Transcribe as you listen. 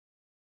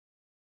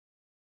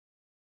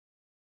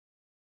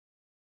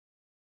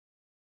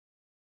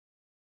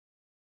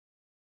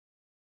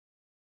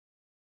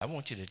I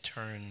want you to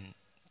turn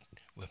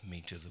with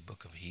me to the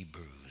book of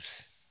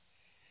Hebrews.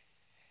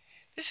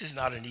 This is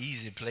not an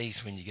easy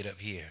place when you get up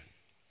here.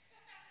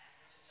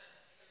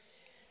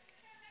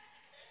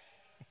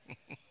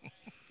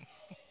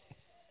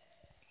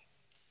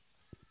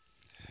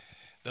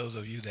 Those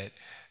of you that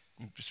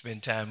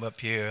spend time up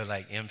here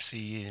like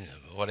MC and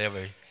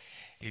whatever,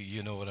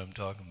 you know what I'm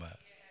talking about.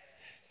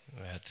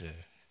 We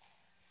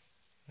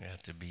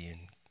have to be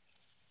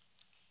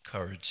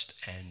encouraged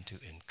and to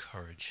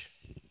encourage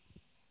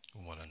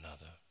one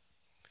another.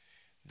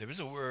 There is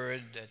a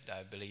word that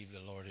I believe the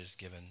Lord has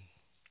given.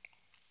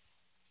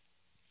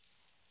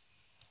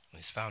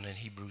 It's found in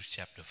Hebrews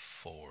chapter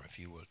 4. If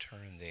you will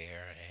turn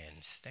there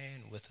and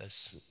stand with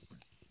us.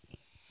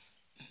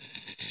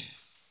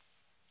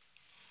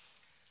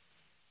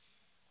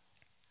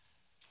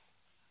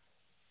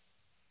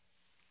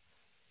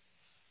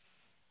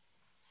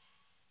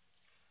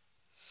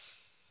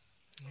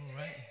 All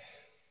right.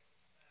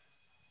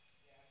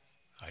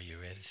 Are you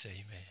ready to say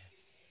amen?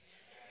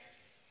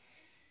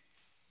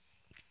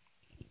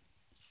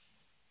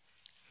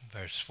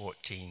 Verse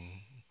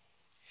 14.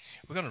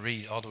 We're going to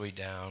read all the way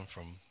down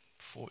from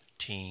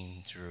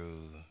 14 through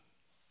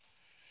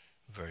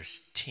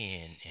verse 10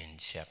 in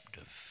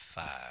chapter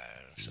 5.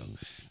 So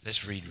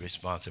let's read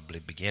responsibly,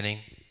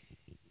 beginning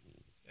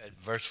at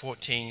verse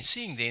 14.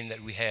 Seeing then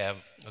that we have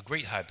a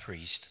great high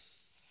priest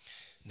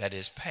that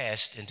is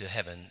passed into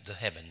heaven, the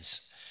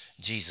heavens,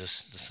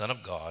 Jesus, the Son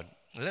of God,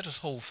 let us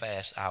hold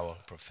fast our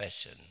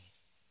profession.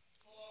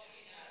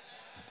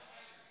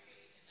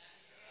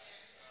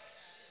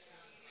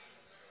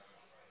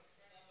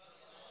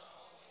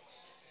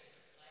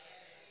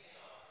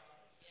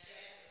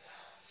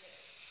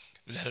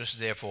 Let us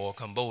therefore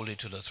come boldly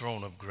to the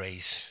throne of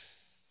grace,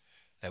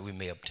 that we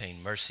may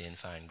obtain mercy and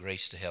find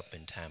grace to help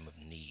in time of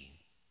need.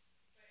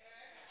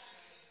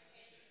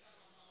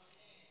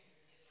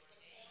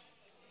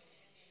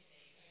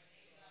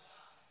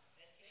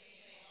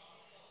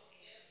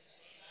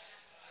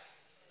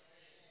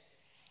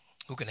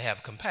 Who can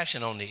have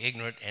compassion on the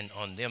ignorant and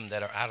on them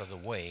that are out of the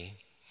way,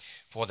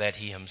 for that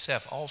he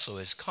himself also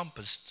is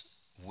compassed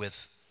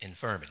with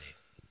infirmity.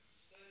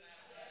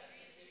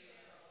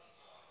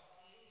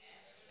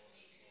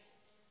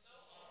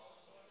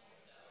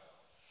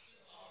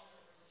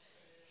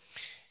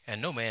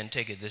 And no man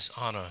taketh this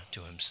honor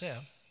to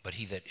himself, but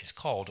he that is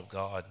called of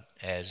God,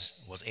 as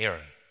was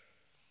Aaron.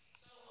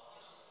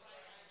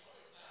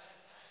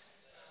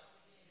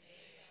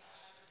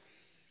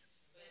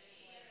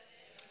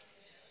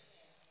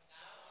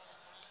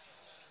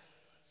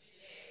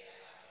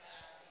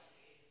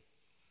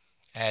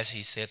 As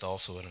he saith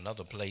also in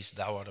another place,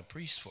 thou art a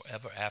priest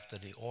forever after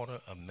the order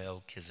of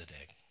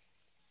Melchizedek.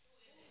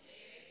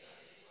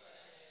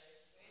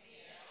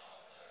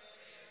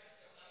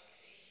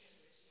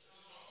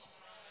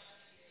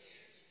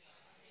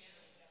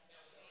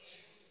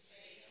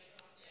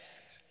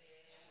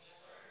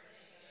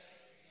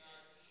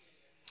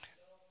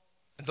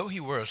 Though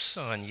he were a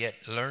son,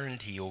 yet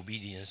learned he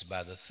obedience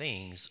by the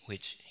things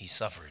which he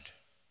suffered.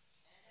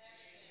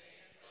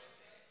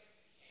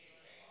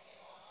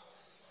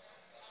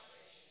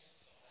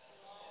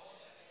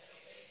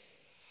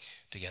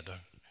 Together,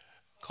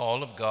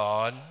 call of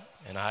God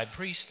and high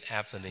priest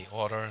after the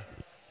order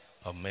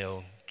of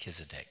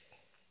Melchizedek.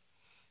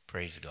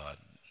 Praise God.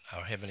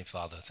 Our Heavenly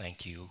Father,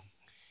 thank you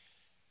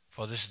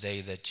for this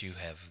day that you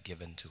have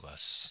given to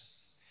us.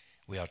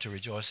 We are to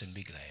rejoice and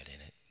be glad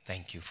in it.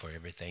 Thank you for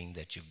everything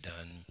that you've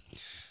done.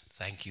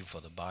 Thank you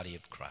for the body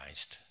of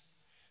Christ.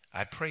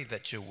 I pray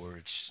that your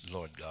words,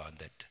 Lord God,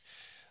 that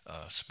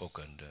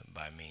spoken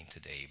by me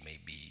today may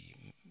be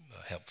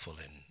helpful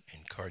and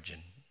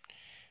encouraging,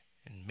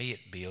 and may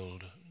it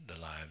build the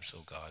lives,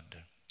 oh God,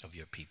 of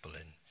your people,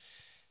 and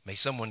may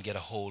someone get a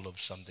hold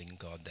of something,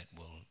 God, that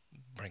will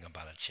bring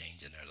about a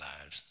change in their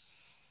lives.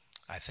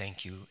 I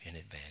thank you in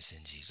advance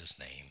in Jesus'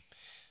 name.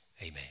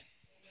 Amen.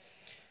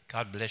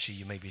 God bless you.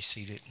 You may be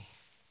seated.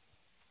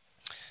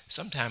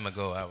 Some time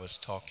ago, I was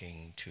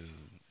talking to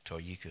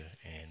Toyika,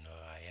 and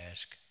I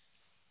asked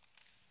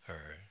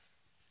her,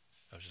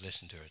 I was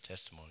listening to her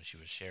testimony. She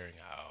was sharing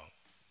how,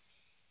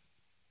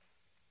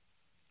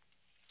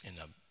 and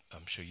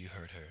I'm sure you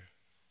heard her.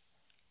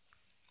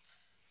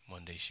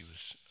 One day she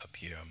was up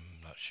here.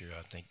 I'm not sure.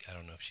 I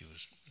don't know if she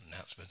was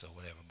announcements or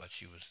whatever, but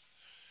she was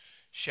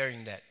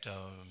sharing that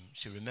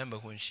she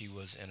remembered when she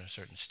was in a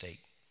certain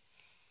state,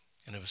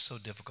 and it was so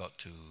difficult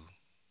to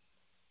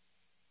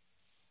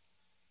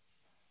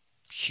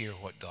hear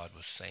what God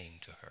was saying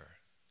to her.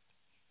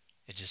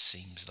 It just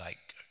seems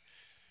like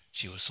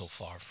she was so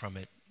far from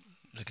it,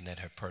 looking at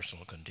her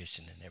personal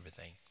condition and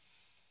everything.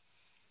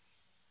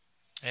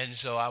 And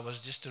so I was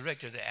just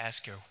directed to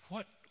ask her,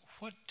 what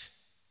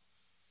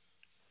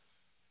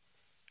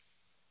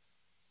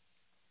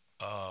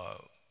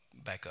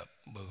back up.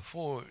 But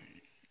before,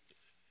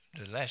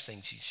 the last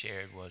thing she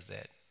shared was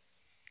that,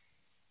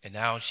 and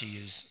now she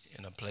is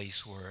in a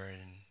place where,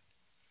 and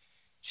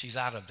she's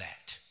out of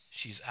that.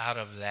 She's out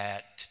of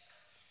that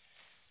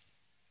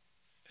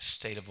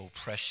state of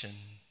oppression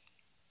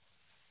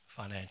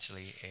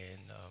financially,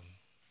 and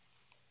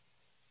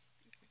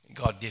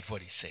God did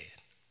what He said.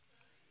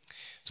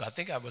 So I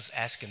think I was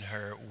asking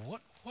her,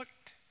 what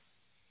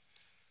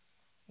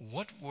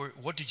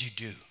did you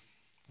do?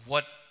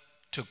 What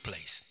took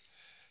place?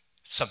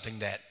 Something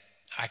that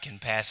I can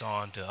pass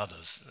on to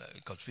others,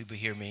 because people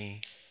hear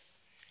me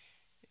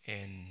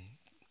and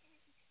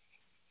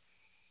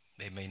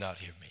they may not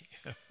hear me.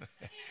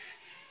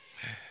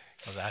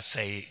 Because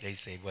they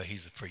say, well,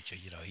 he's a preacher,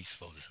 he's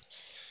supposed to.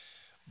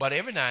 But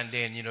every now and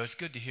then, it's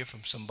good to hear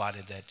from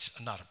somebody that's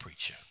not a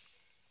preacher,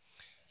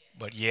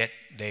 but yet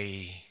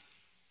they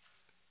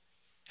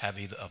have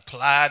either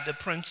applied the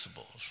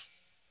principles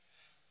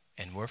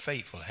and were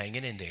faithful,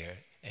 hanging in there,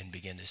 and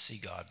begin to see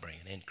God bring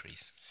an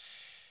increase.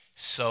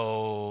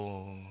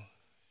 So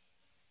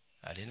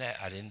I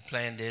didn't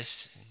plan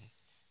this.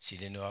 She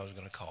didn't know I was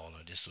going to call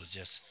her. This was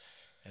just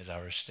as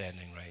I was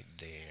standing right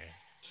there.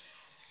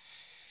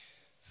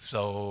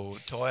 So,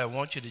 Toy, I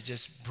want you to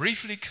just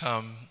briefly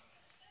come.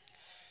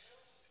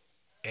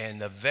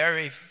 And the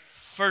very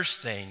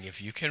first thing,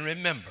 if you can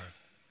remember,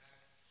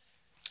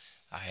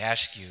 I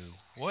ask you,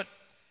 what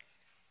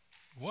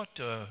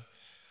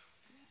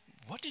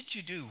did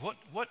you do?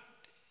 What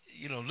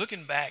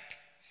looking back,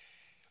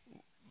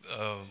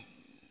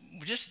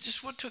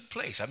 just what took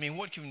place? I mean,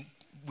 what can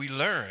we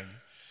learn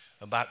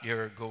about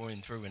your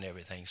going through and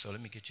everything? So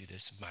let me get you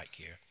this mic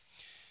here,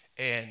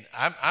 and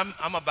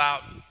I'm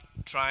about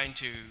trying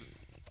to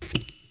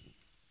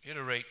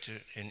iterate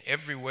in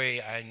every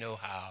way I know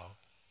how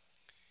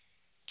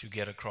to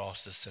get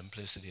across the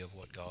simplicity of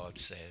what God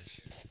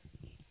says.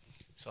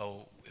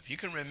 So if you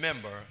can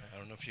remember, I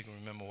don't know if you can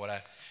remember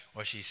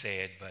what she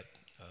said, but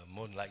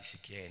more than likely she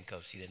can,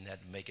 because she didn't have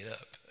to make it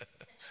up.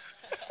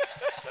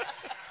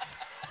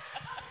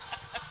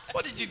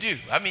 What did you do?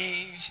 I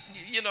mean,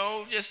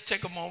 just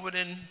take a moment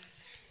and,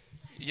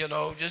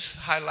 just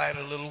highlight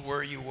a little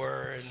where you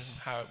were and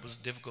how it was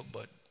difficult.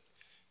 But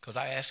because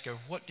I asked her,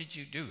 what did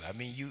you do? I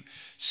mean,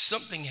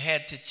 something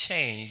had to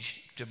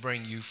change to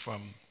bring you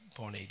from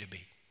point A to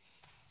B.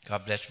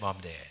 God bless Mom,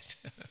 Dad.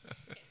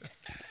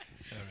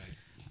 All right.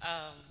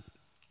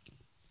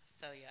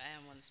 So yeah, I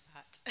am on the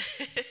spot.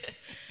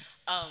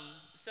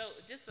 So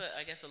just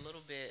I guess a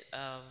little bit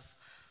of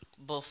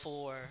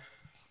before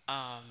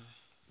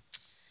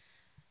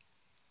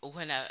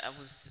when I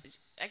was,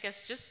 I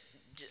guess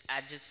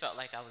I just felt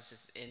like I was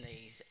just in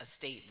a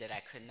state that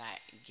I could not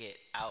get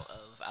out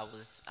of. I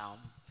was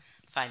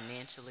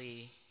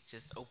financially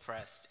just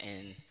oppressed,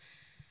 and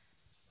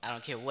I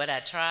don't care what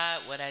I tried,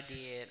 what I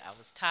did. I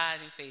was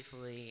tithing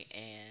faithfully,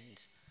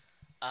 and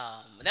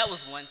that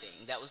was one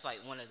thing. That was like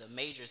one of the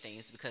major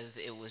things, because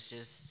it was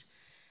just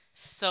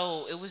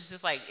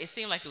like, it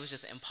seemed like it was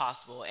just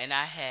impossible. And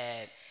I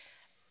had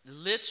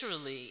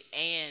literally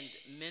and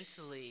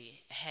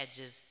mentally had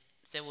just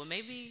said, well,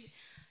 maybe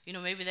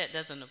that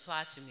doesn't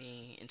apply to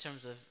me in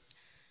terms of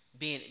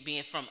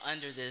being from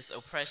under this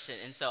oppression.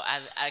 And so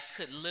I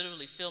could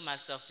literally feel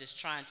myself just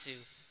trying to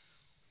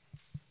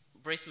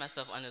brace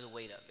myself under the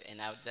weight of it, and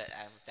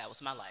that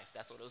was my life.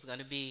 That's what it was going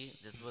to be.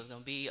 This was going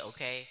to be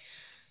okay,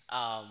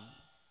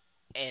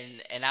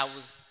 and I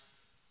was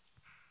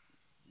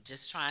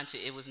just trying to.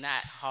 It was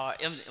not hard.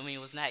 I mean,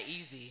 it was not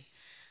easy.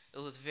 It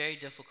was very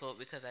difficult,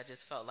 because I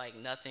just felt like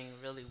nothing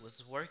really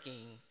was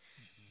working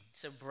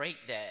to break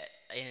that,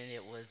 and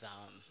it was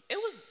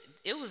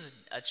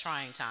a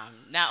trying time.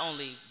 Not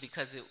only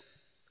because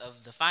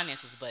of the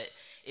finances, but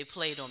it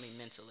played on me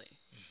mentally.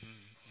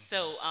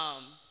 So.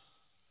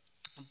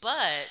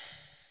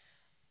 But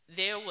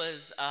there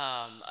was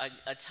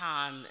a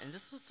time, and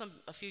this was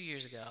a few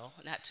years ago,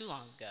 not too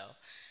long ago,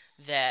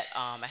 that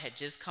I had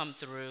just come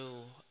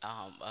through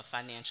a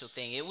financial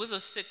thing. It was a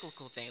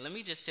cyclical thing. Let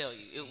me just tell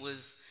you, it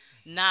was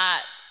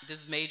not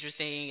this major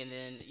thing, and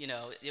then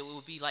it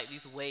would be like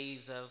these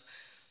waves of,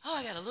 oh,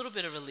 I got a little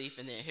bit of relief,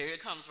 and then here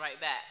it comes right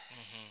back.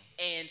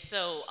 And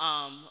so,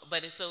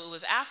 so it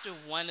was after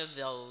one of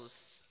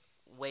those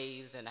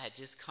waves, and I had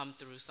just come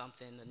through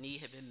something. The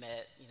need had been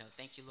met.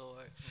 Thank you,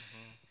 Lord.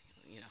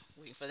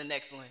 Waiting for the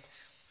next one.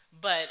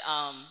 But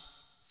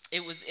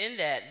it was in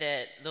that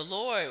the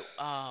Lord.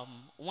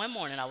 One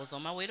morning, I was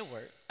on my way to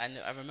work. I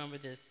remember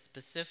this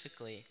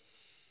specifically.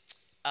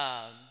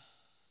 I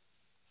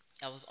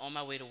was on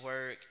my way to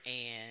work,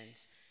 and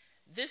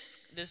this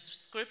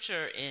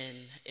scripture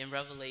in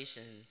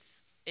Revelations,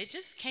 it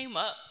just came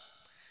up.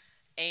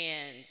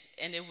 And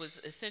it was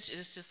essentially,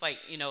 it's just like,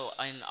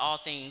 and all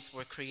things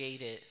were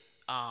created,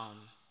 and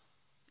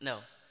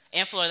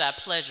for thy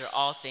pleasure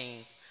all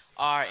things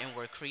are and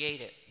were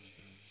created.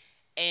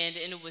 And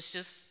it was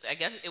just, I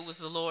guess it was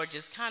the Lord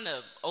just kind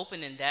of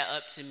opening that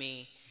up to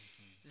me,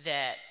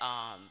 that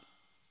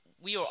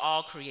we were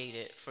all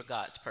created for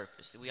God's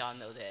purpose. We all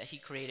know that He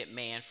created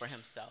man for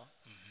Himself.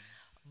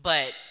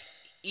 But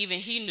even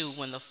He knew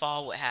when the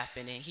fall would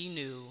happen, and He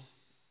knew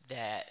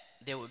that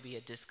there would be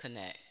a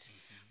disconnect.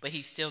 But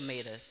He still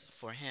made us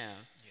for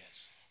Him.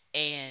 Yes.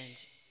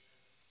 And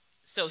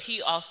so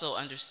He also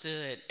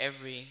understood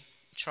every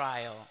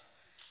trial,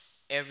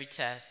 every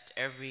test,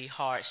 every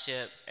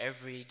hardship,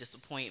 every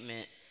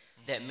disappointment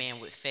that man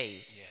would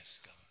face. Yes,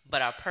 God.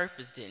 But our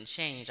purpose didn't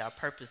change. Our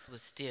purpose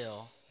was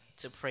still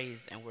to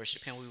praise and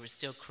worship him. We were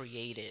still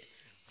created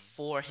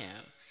for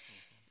him.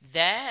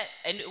 That,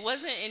 and it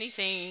wasn't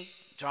anything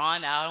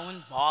drawn out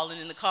and balling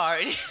in the car or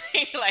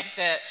anything like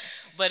that,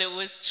 but it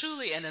was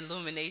truly an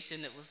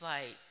illumination that was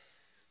like,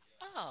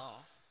 oh.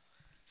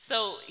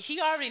 So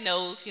he already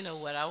knows,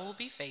 what I will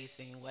be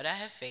facing, what I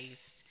have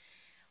faced.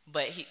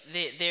 But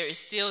there is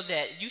still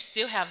that you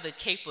still have the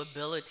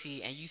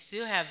capability and you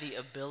still have the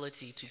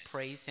ability to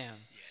praise him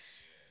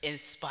in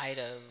spite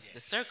of the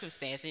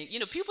circumstance. And,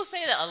 people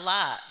say that a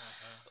lot,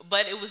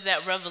 but it was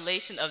that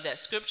revelation of that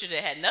scripture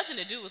that had nothing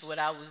to do with what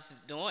I was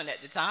doing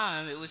at the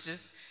time. It was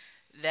just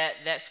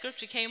that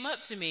scripture came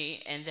up to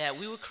me and that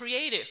we were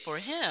created for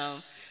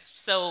him.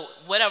 So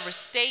whatever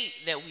state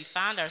that we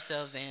find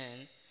ourselves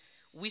in,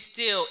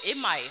 it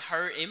might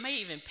hurt. It may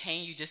even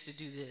pain you just to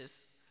do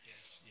this.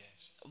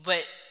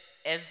 But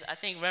as I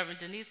think Reverend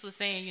Denise was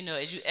saying,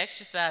 as you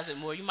exercise it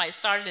more, you might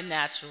start in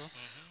natural.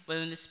 But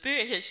when the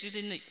spirit hits you,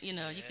 then,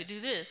 you could do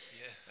this.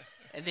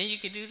 And then you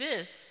could do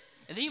this.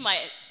 And then you might,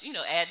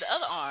 add the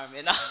other arm.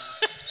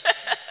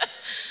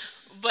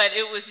 But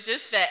it was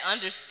just that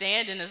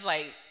understanding is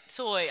like,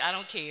 Toy, I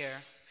don't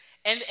care.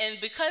 And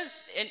because,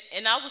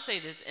 and I will say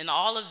this, in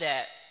all of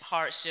that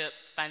hardship,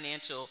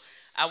 financial,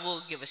 I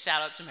will give a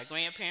shout out to my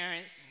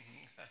grandparents.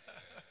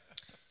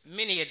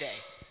 Many a day.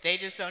 They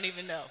just don't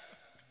even know.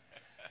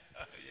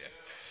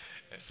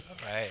 That's all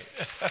right.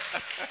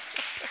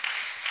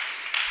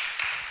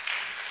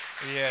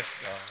 Yes,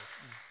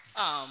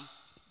 God.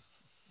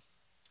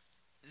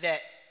 That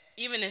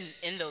even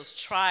in those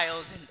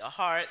trials and the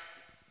hard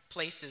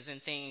places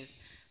and things,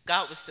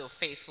 God was still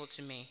faithful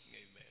to me.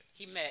 Amen.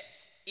 He met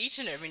each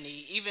and every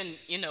need. Even,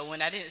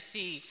 when I didn't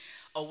see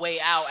a way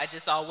out, I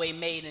just saw a way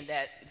made in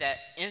that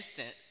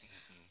instance.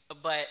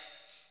 But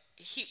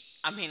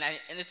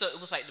and so it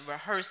was like the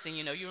rehearsing,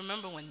 you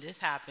remember when this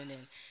happened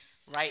and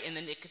right in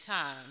the nick of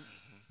time,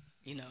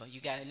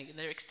 you got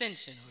their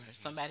extension or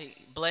somebody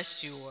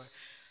blessed you or,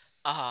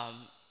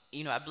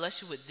 I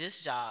blessed you with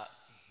this job.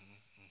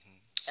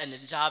 And the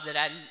job that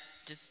I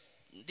just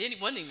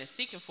wasn't even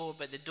seeking for,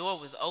 but the door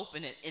was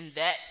open, and in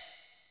that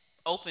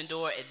open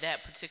door at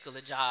that particular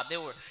job,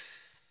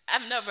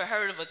 I've never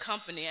heard of a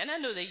company, and I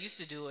know they used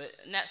to do it,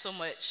 not so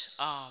much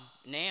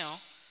now,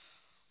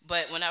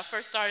 but when I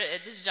first started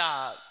at this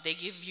job, they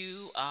give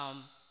you,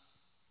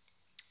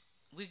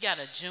 we got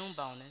a June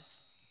bonus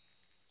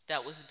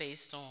that was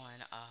based on,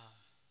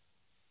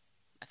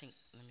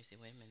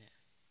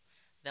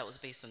 that was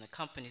based on the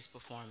company's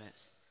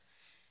performance.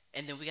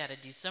 And then we got a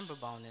December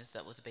bonus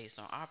that was based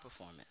on our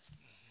performance.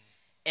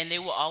 And they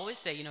will always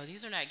say,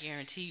 these are not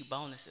guaranteed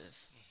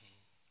bonuses.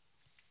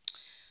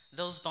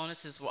 Those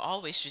bonuses were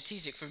always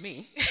strategic for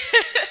me.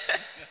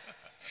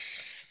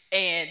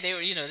 And they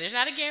were, there's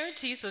not a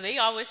guarantee. So they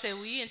always say,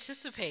 we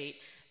anticipate,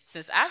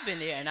 since I've been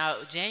there, and now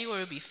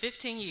January will be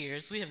 15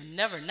 years, we have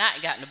never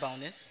not gotten a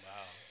bonus.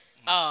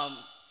 Wow.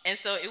 And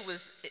so it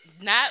was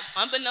not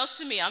unbeknownst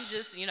to me. I'm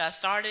just, I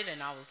started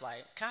and I was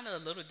like kind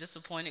of a little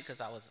disappointed because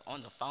I was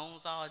on the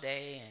phones all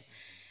day.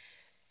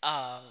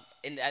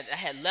 And I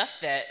had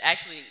left that,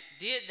 actually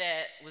did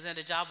that, was in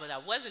a job, but I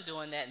wasn't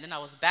doing that. And then I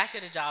was back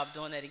at a job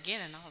doing that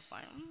again. And I was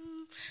like,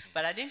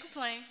 But I didn't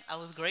complain. I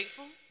was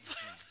grateful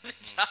for the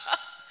job.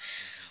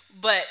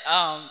 But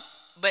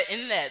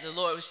in that, the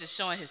Lord was just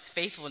showing his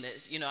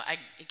faithfulness. I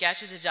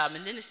got you the job.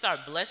 And then it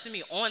started blessing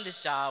me on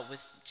this job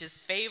with just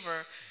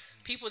favor.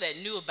 People that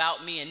knew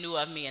about me and knew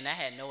of me, and I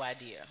had no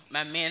idea.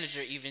 My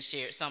manager even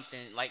shared something,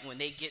 like when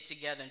they get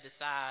together and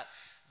decide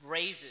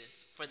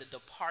raises for the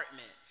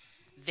department,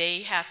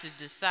 they have to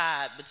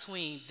decide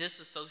between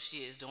this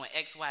associate is doing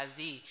X, Y,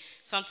 Z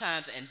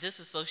sometimes, and this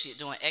associate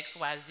doing X,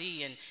 Y,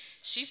 Z. And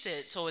she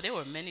said, there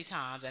were many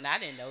times, and I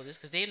didn't know this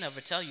because they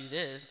never tell you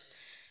this.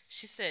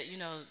 She said,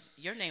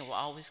 your name will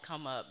always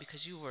come up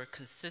because you were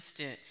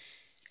consistent,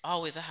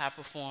 always a high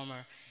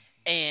performer.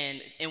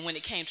 And when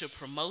it came to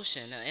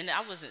promotion, and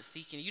I wasn't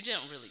seeking, you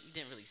didn't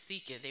really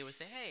seek it. They would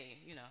say, hey,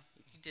 you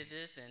did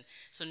this, and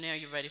so now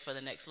you're ready for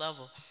the next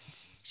level.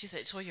 She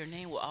said, Toy, your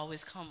name will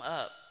always come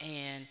up.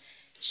 And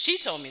she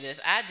told me this.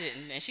 I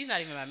didn't, and she's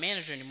not even my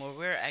manager anymore.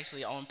 We're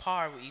actually on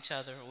par with each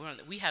other.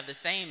 We have the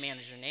same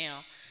manager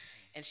now.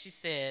 And she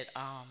said,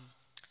 I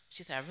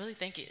really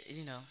think it,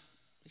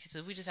 she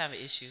said, we just have an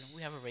issue.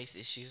 We have a race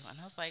issue. And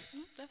I was like,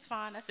 that's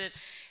fine. I said,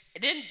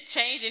 it didn't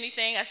change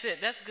anything. I said,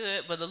 that's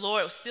good. But the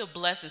Lord was still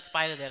blessed in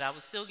spite of that. I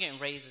was still getting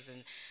raises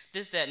and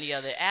this, that, and the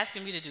other,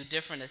 asking me to do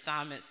different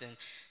assignments. And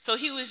so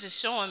he was just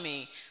showing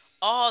me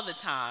all the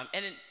time.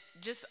 And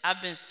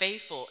I've been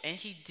faithful. And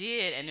he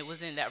did. And it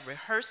was in that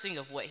rehearsing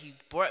of what he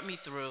brought me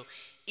through,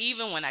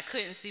 even when I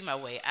couldn't see my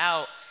way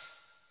out,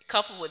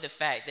 coupled with the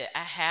fact that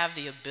I have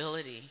the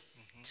ability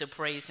to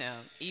praise him,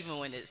 even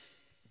when it's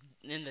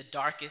in the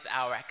darkest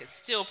hour, I could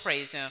still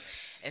praise him.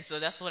 And so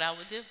that's what I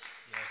would do.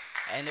 Yes.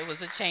 And it was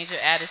a change of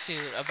attitude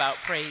about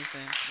praising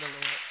the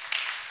Lord.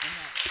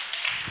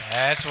 Amen.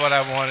 That's what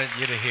I wanted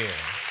you to hear.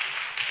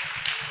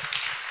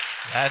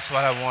 That's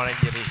what I wanted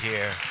you to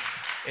hear.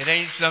 It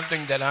ain't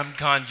something that I'm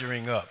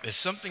conjuring up. It's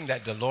something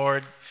that the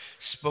Lord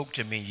spoke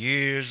to me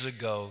years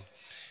ago.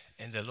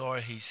 And the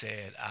Lord, he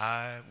said,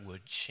 I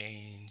would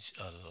change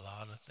a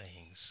lot of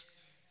things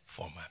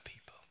for my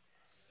people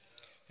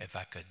if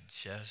I could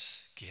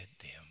just get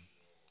them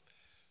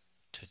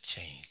to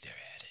change their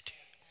attitude.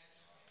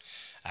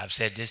 I've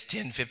said this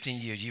 10,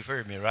 15 years. You've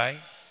heard me, right?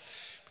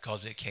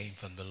 Because it came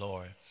from the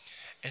Lord.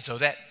 And so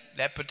that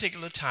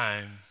particular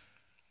time,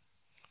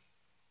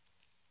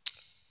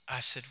 I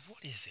said,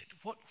 what is it?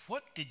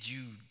 What did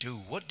you do?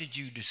 What did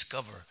you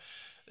discover?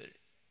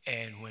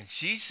 And when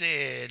she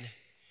said,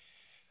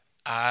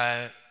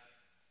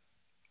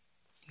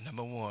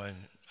 number one,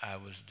 I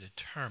was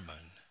determined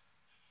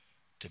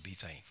to be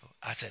thankful.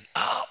 I said,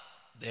 oh,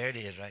 there it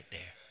is right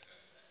there.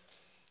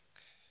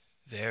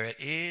 There it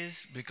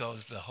is,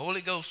 because the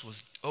Holy Ghost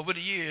was, over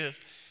the years,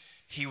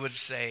 he would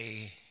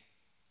say,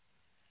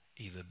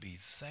 either be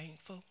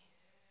thankful,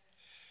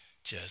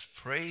 just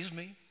praise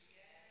me.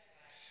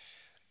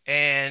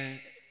 And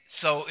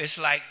so it's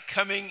like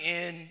coming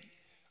in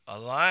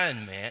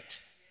alignment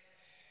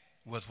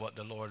with what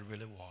the Lord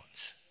really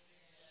wants.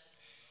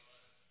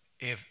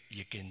 If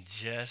you can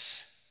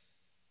just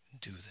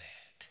do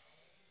that.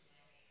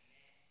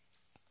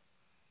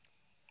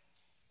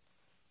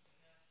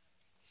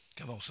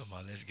 Come on,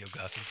 somebody, let's give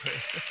God some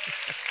praise.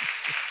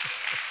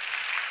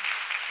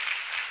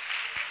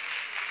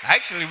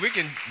 Actually, we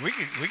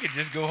could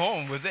just go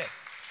home with that,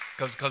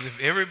 because if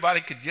everybody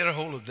could get a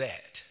hold of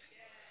that,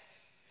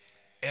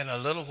 in a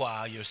little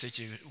while, your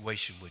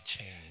situation would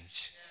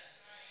change.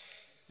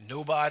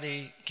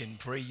 Nobody can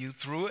pray you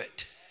through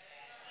it.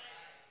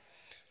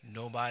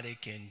 Nobody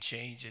can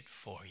change it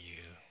for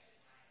you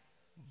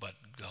but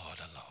God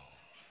alone.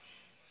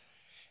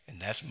 And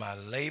that's my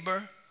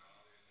labor.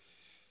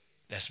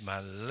 That's my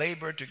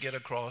labor to get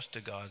across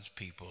to God's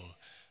people.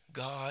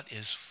 God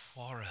is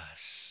for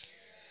us.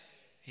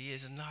 He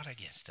is not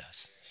against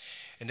us.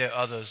 And there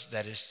are others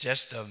that it's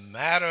just a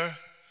matter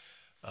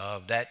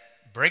of that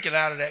breaking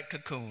out of that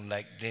cocoon,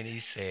 like Denny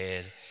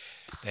said.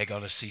 They're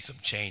going to see some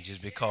changes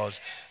because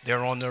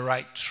they're on the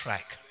right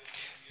track.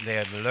 They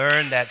have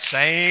learned that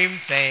same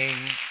thing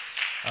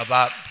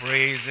about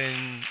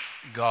praising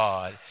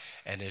God,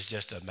 and it's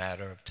just a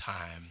matter of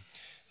time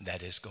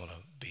that it's going to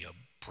be a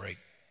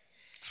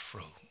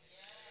breakthrough.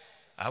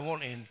 I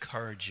want to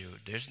encourage you.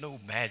 There's no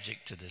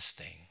magic to this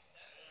thing.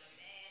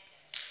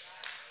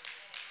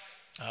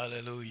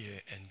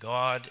 Hallelujah. And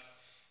God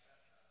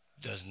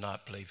does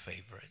not play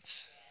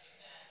favorites.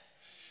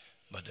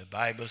 But the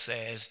Bible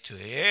says, to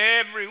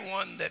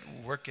everyone that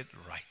worketh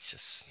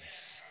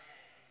righteousness,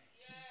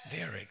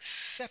 they're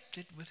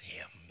accepted with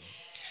him.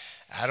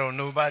 I don't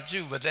know about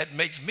you, but that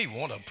makes me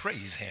want to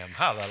praise him.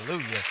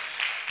 Hallelujah.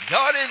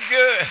 God is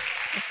good.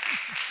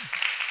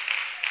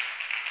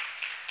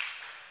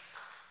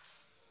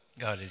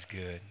 God is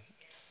good.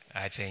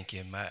 I thank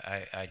him.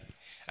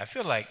 I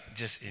feel like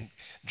just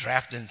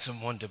drafting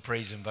someone to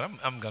praise him, but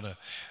I'm going to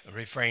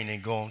refrain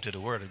and go on to the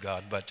word of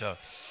God. But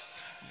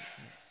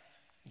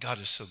God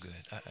is so good.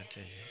 I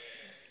tell you.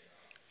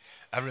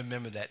 I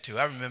remember that too.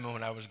 I remember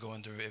when I was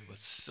going through it was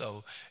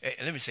so.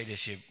 Let me say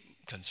this here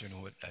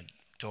concerning what I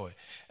told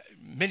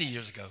many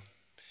years ago.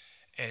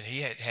 And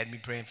he had me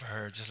praying for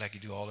her just like he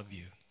do all of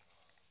you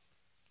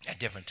at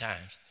different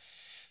times.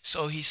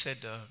 So he said,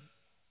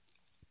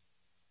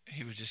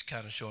 he was just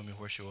kind of showing me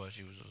where she was.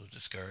 She was a little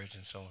discouraged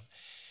and so on.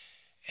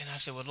 And I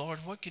said, well, Lord,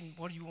 what do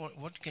you want?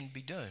 What can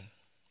be done?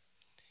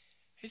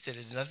 He said,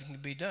 there's nothing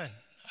can be done.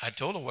 I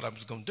told her what I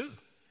was going to do.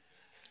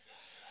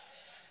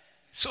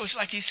 So it's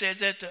like he says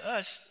that to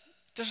us.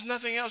 There's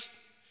nothing else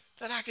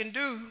that I can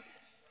do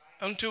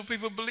until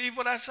people believe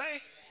what I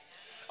say.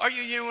 Are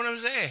you hearing what I'm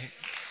saying?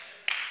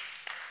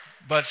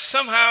 But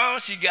somehow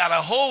she got a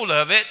hold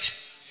of it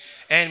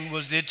and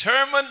was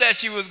determined that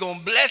she was going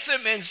to bless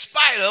him in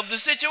spite of the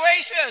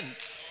situation.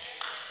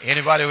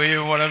 Anybody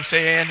hear what I'm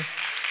saying?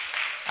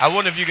 I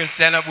wonder if you can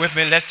stand up with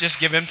me. Let's just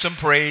give him some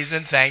praise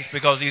and thanks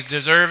because he's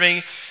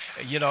deserving.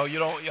 You know,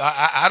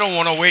 I don't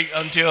want to wait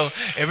until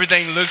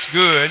everything looks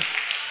good,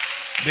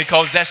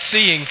 because that's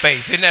seeing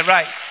faith. Isn't that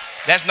right?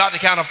 That's not the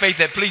kind of faith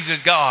that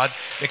pleases God.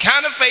 The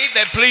kind of faith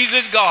that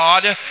pleases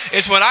God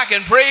is when I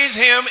can praise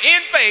him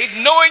in faith,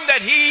 knowing that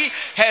he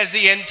has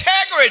the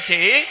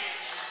integrity.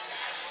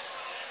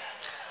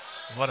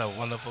 What a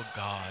wonderful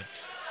God.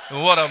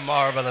 What a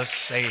marvelous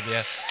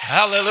Savior.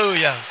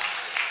 Hallelujah.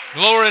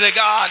 Glory to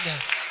God.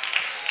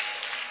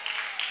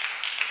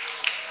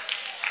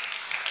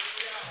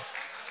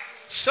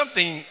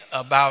 Something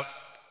about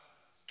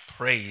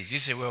praise. You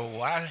say, well,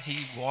 why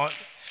he want...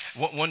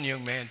 One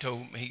young man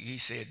told me, he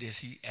said this,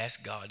 he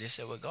asked God, he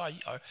said, well, God,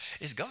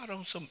 is God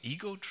on some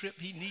ego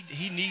trip? He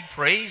need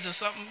praise or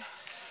something?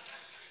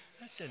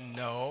 I said,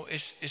 no,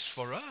 it's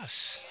for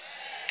us.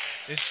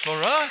 It's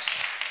for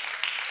us.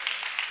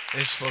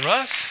 It's for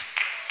us.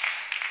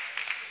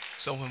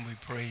 So when we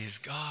praise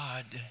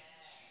God,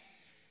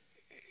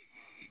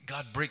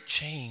 God breaks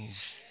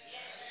chains.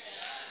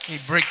 He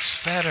breaks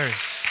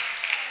fetters.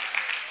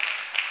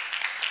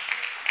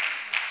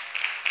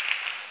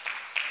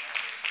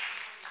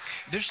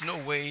 There's no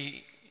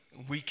way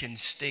we can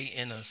stay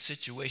in a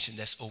situation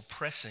that's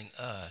oppressing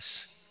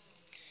us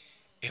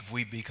if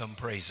we become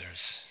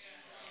praisers.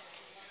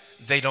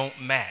 They don't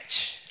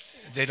match.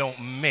 They don't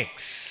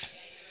mix.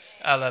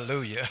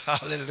 Hallelujah.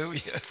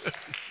 Hallelujah.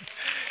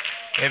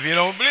 If you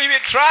don't believe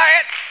it, try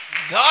it.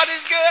 God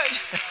is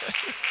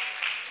good.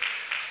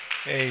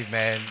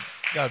 Amen.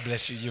 God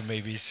bless you. You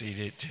may be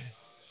seated.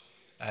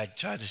 I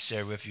tried to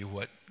share with you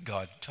what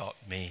God taught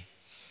me.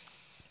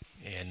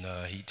 And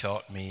he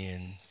taught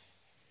me,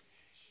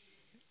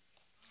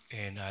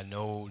 and I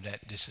know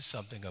that this is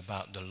something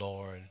about the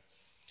Lord.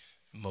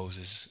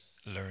 Moses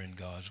learned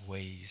God's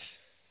ways.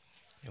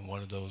 And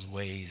one of those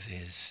ways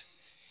is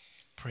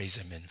praise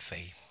him in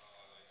faith.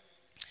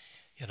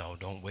 You know,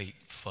 don't wait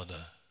for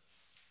the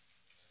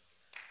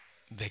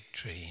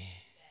victory.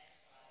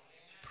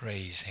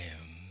 Praise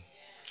him.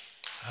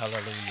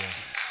 Hallelujah.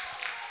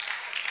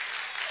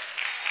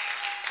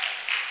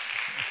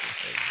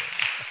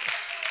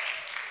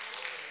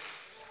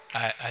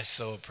 I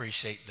so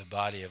appreciate the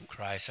body of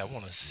Christ. I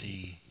want to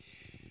see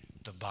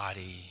the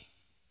body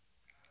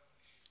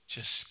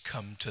just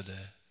come to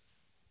the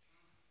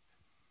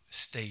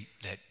state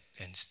that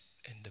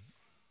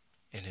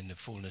and in the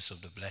fullness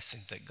of the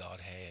blessings that God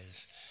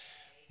has,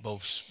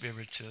 both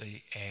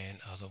spiritually and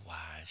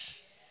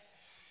otherwise.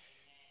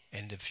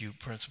 And the few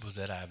principles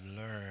that I've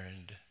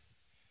learned,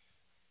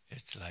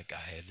 it's like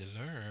I had to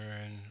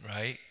learn,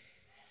 right?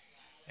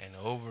 And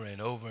over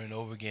and over and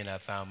over again, I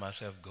found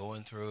myself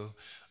going through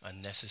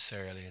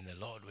unnecessarily, and the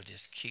Lord would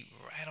just keep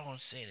right on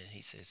saying it.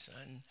 He said,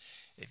 son,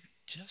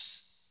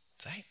 just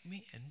thank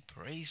me and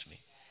praise me.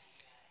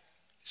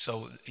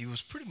 So he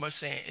was pretty much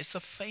saying it's a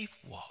faith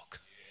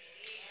walk.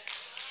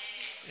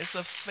 It's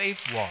a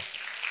faith walk.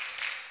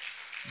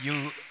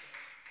 You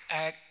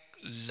act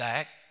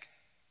like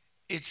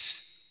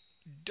it's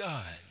done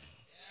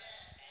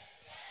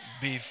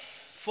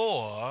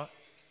before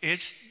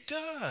it's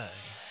done.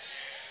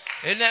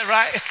 Isn't that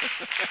right?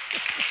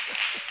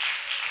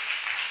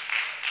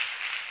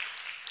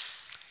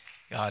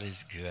 God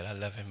is good. I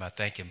love him. I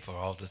thank him for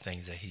all the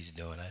things that he's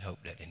doing. I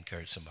hope that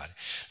encouraged somebody.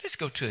 Let's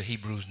go to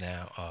Hebrews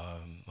now.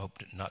 Hope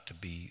not to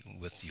be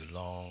with you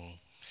long.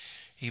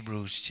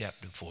 Hebrews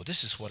chapter 4.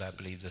 This is what I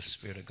believe the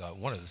Spirit of God,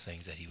 one of the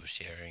things that he was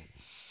sharing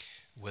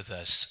with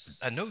us.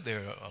 I know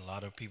there are a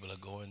lot of people are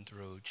going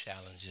through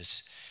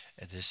challenges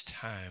at this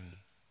time.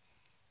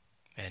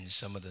 And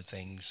some of the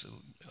things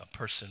a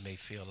person may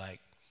feel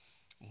like,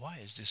 why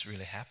is this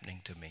really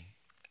happening to me?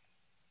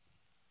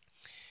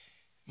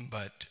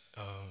 But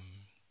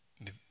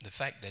the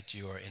fact that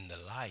you are in the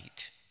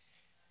light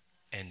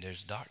and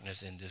there's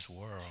darkness in this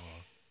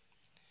world,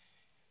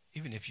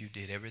 even if you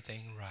did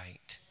everything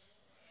right,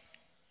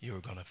 you were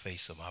going to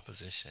face some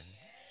opposition.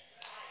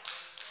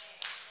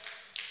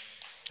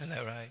 Isn't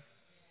that right?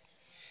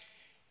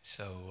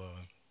 So,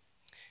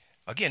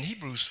 again,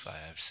 Hebrews 4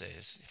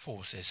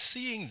 says,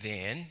 seeing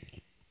then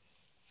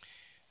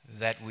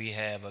that we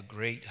have a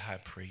great high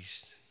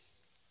priest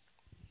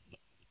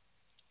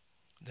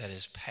that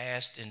is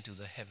passed into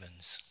the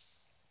heavens,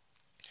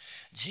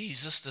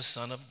 Jesus, the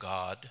Son of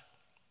God,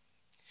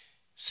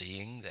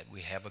 seeing that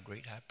we have a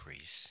great high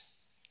priest,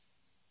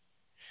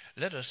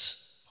 let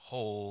us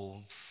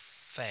hold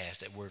fast.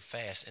 That word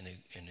fast in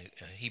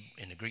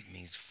the Greek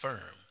means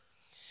firm.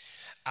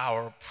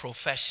 Our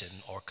profession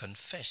or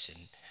confession.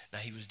 Now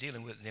he was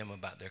dealing with them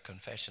about their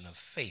confession of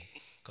faith,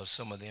 because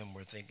some of them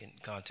were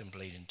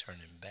contemplating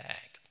turning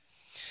back.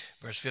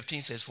 Verse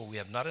 15 says, for we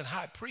have not a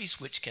high priest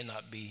which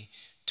cannot be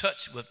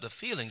touched with the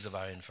feelings of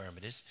our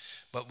infirmities,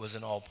 but was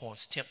in all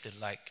points tempted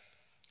like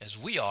as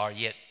we are,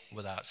 yet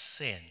without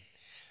sin.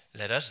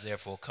 Let us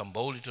therefore come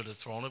boldly to the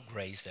throne of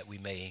grace, that we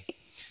may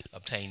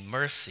obtain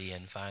mercy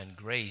and find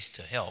grace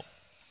to help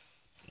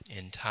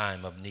in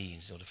time of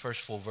need. So the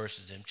first 4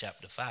 verses in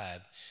chapter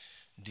 5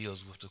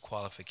 deals with the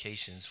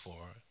qualifications for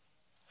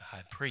a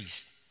high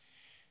priest.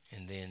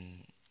 And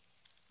then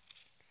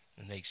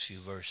the next few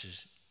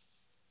verses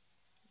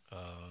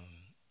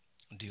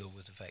deal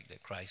with the fact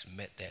that Christ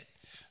met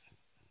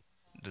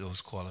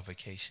those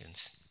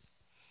qualifications.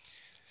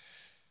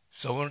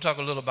 So we're going to talk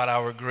a little about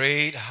our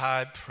great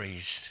high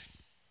priest.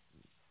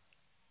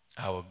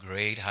 Our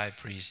great high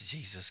priest,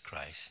 Jesus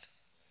Christ.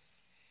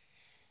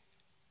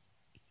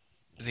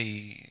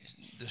 The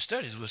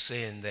studies were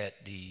saying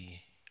that the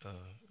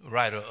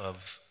writer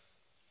of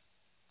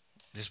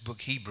this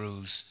book,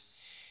 Hebrews,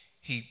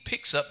 he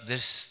picks up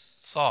this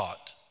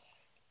thought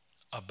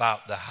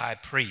about the high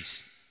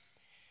priest.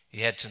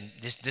 He had to,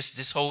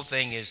 this whole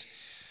thing is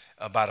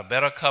about a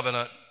better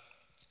covenant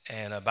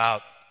and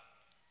about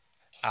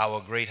our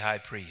great high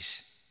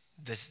priest.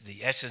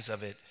 The essence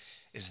of it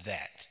is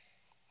that.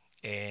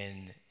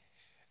 And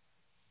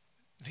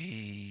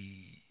the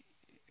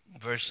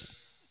verse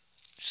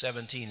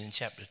 17 in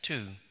chapter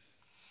 2,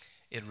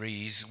 it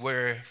reads,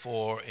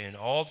 wherefore in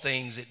all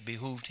things it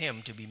behooved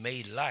him to be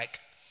made like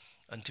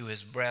unto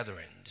his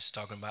brethren, just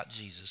talking about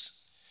Jesus,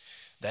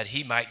 that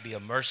he might be a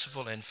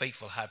merciful and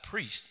faithful high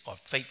priest, or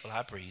faithful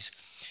high priest,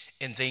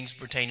 in things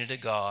pertaining to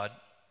God,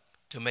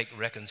 to make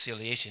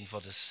reconciliation for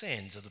the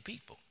sins of the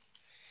people.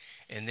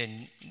 And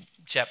then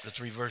chapter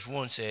 3, verse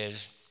 1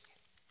 says,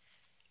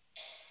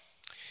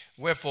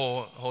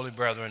 wherefore, holy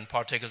brethren,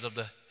 partakers of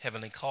the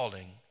heavenly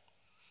calling,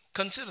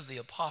 consider the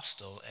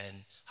apostle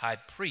and high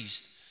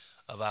priest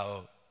of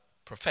our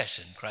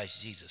profession,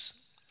 Christ Jesus.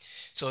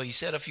 So he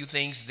said a few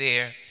things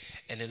there,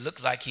 and it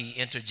looked like he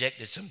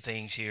interjected some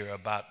things here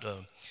about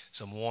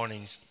some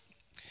warnings.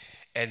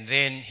 And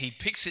then he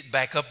picks it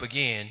back up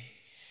again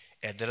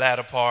at the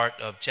latter part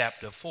of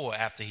chapter 4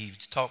 after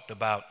he's talked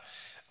about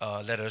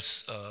let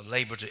us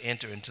labor to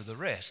enter into the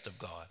rest of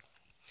God.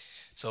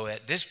 So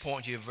at this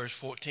point here, verse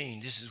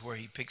 14, this is where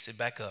he picks it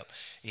back up.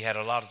 He had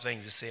a lot of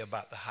things to say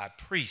about the high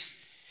priest.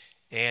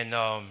 And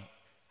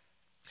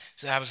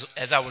so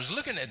as I was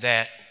looking at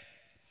that,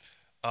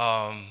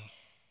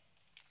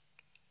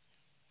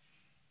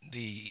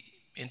 the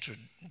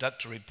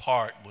introductory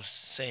part was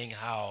saying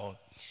how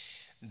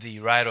the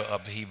writer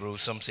of the Hebrews,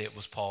 some say it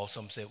was Paul,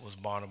 some say it was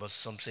Barnabas,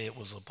 some say it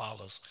was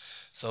Apollos.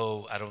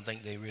 So I don't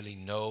think they really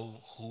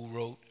know who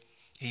wrote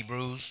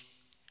Hebrews.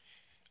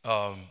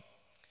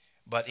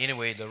 But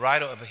anyway, the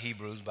writer of the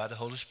Hebrews by the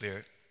Holy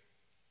Spirit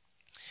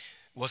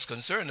was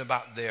concerned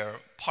about their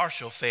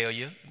partial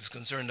failure. He was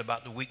concerned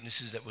about the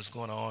weaknesses that was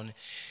going on.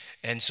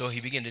 And so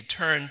he began to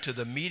turn to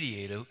the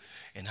mediator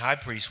and high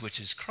priest, which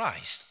is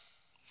Christ.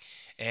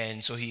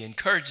 And so he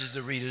encourages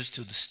the readers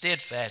to the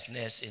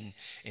steadfastness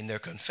in their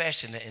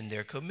confession and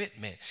their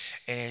commitment.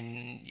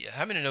 And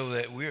how many know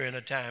that we're in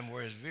a time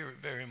where it's very,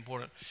 very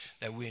important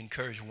that we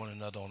encourage one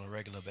another on a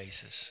regular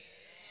basis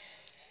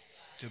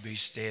to be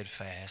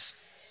steadfast?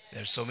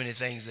 There's so many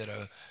things that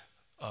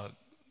are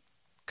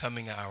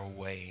coming our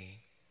way,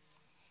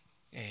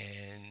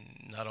 and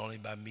not only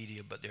by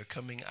media, but they're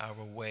coming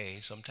our way,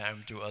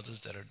 sometimes through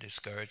others that are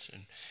discouraged,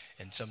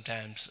 and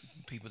sometimes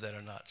people that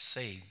are not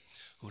saved,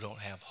 who don't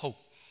have hope.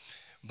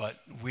 But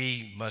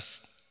we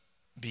must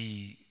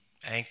be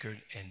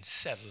anchored and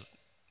settled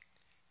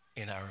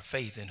in our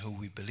faith and who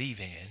we believe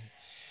in,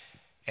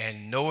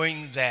 and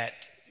knowing that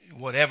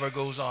whatever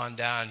goes on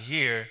down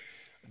here,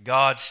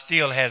 God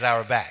still has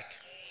our back.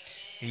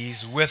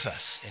 He's with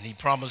us, and he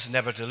promised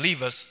never to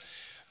leave us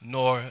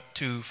nor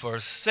to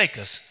forsake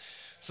us.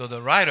 So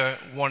the writer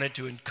wanted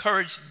to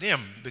encourage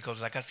them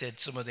because, like I said,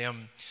 some of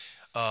them,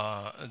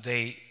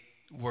 they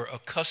were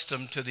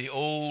accustomed to the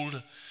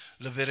old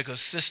Levitical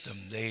system.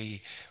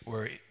 They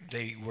were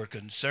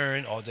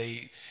concerned, or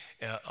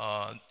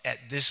at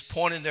this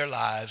point in their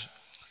lives,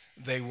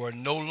 they were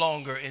no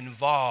longer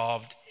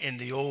involved in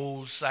the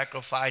old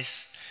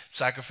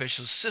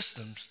sacrificial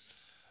systems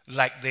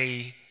like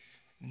they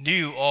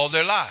knew all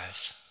their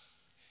lives.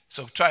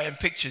 So try and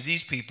picture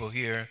these people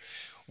here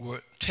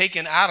were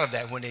taken out of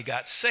that when they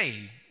got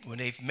saved. When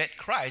they met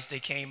Christ, they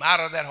came out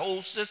of that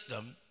whole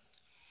system.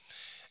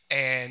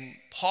 And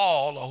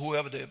Paul, or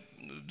whoever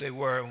they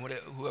were,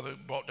 whoever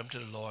brought them to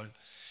the Lord,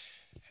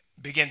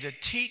 began to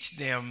teach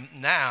them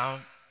now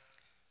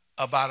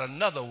about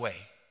another way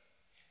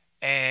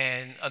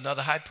and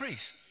another high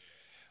priest.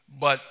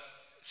 But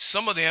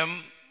some of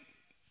them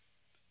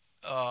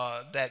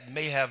that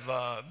may have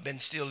been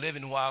still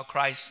living while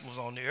Christ was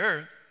on the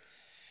earth,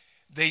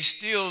 they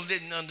still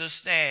didn't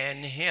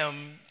understand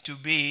him to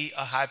be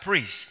a high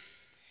priest.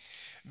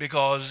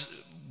 Because,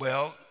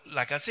 well,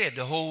 like I said,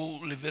 the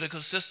whole Levitical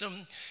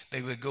system,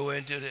 they would go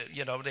into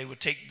they would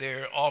take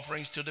their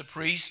offerings to the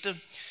priest,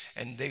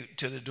 and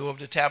to the door of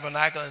the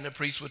tabernacle, and the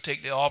priest would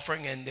take the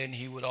offering, and then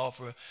he would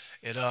offer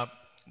it up,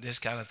 this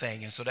kind of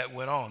thing. And so that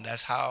went on.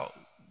 That's how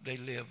they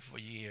lived for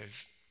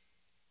years.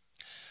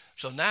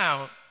 So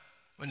now,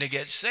 when they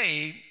get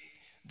saved,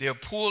 they're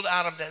pulled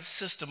out of that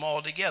system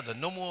altogether.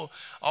 No more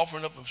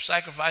offering up of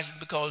sacrifices,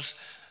 because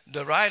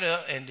the writer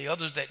and the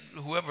others, that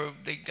whoever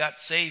they got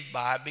saved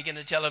by, begin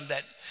to tell them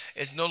that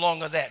it's no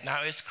longer that. Now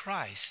it's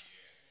Christ.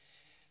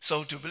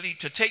 So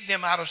to take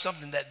them out of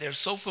something that they're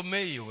so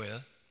familiar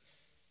with.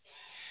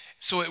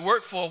 So it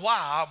worked for a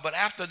while, but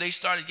after they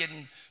started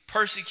getting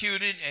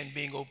persecuted and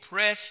being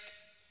oppressed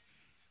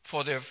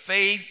for their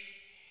faith,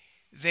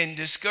 then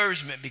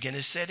discouragement began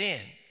to set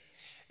in.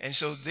 And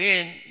so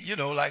then,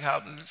 like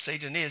how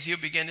Satan is, he'll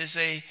begin to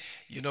say,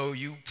 you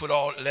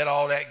let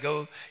all that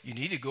go. You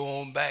need to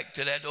go on back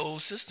to that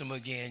old system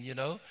again,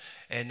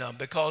 And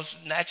because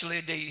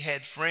naturally they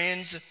had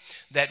friends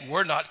that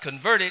were not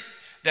converted,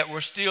 that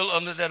were still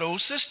under that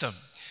old system.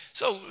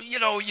 So, you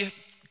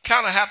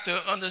kind of have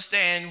to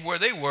understand where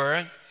they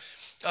were.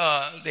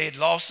 They had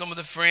lost some of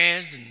the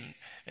friends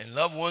and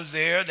loved ones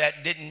there that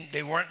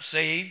they weren't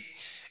saved.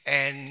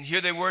 And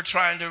here they were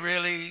trying to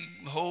really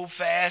hold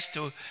fast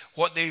to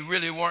what they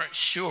really weren't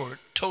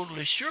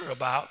totally sure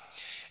about.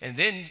 And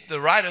then the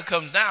writer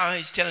comes down,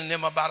 he's telling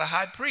them about a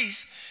high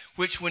priest,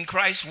 which when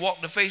Christ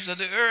walked the face of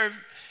the earth,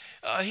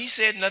 he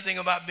said nothing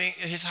about being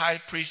his high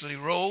priestly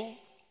role.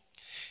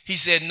 He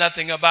said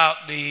nothing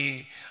about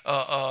the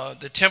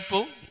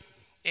temple.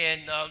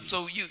 And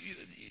so,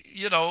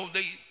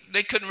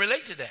 they couldn't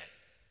relate to that.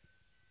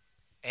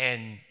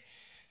 And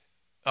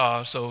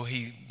so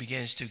he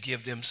begins to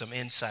give them some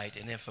insight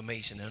and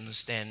information and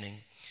understanding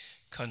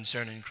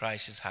concerning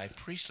Christ's high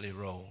priestly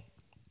role.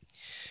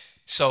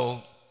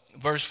 So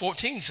verse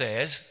 14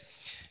 says,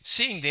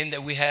 seeing then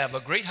that we have a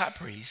great high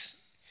priest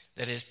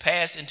that is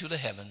passed into the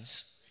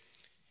heavens,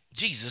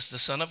 Jesus, the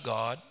Son of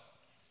God,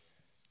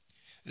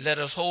 let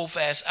us hold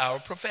fast our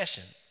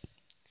profession.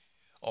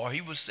 Or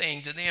he was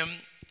saying to them,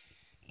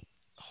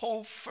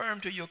 hold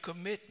firm to your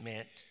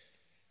commitment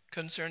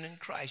concerning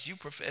Christ. You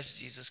profess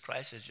Jesus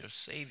Christ as your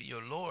Savior,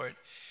 your Lord.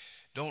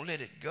 Don't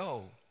let it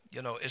go.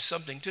 You know, it's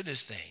something to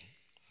this thing.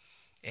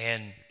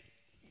 And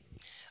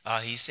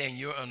he's saying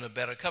you're on a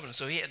better covenant.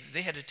 So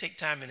they had to take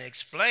time and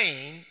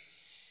explain.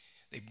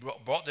 They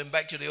brought them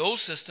back to the old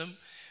system,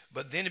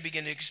 but then he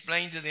began to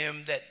explain to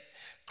them that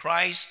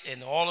Christ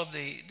and all of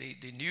the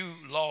new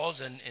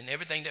laws and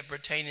everything that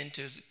pertaining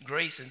to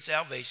grace and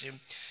salvation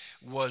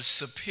was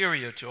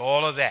superior to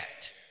all of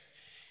that.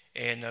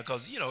 And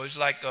because, you know, it's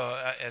like,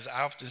 as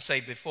I often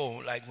say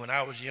before, like when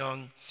I was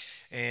young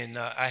and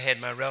I had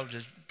my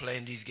relatives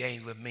playing these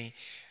games with me,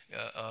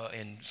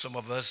 and some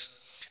of us,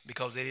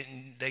 because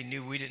they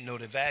knew we didn't know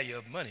the value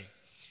of money.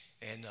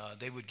 And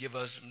they would give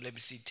us, let me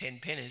see, 10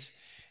 pennies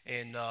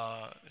and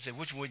say,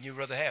 which one would you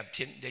rather have?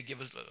 10, they'd give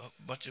us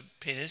a bunch of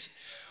pennies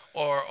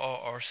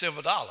or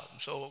silver dollar.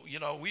 So, you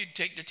know, we'd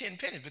take the 10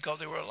 pennies because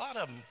there were a lot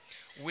of them.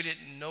 We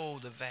didn't know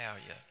the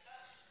value.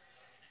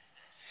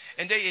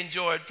 And they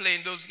enjoyed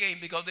playing those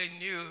games because they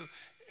knew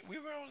we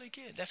were only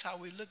kids. That's how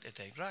we looked at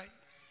things, right?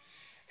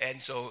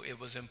 And so it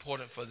was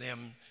important for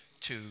them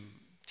to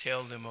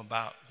tell them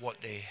about what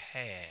they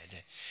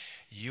had.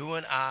 You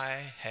and I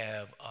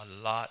have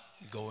a lot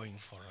going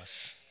for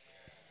us.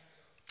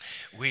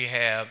 We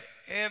have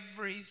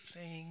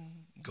everything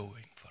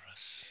going for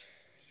us.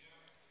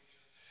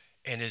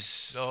 And it's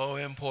so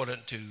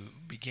important to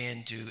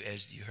begin to,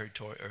 as you heard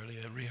Tori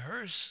earlier,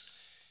 rehearse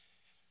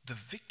the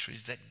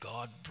victories that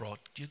God brought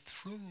you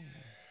through.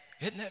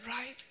 Isn't that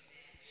right?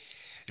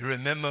 You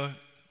remember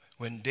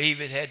when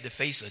David had to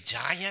face a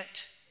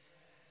giant?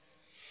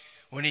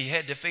 When he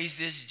had to face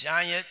this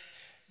giant,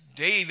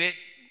 David,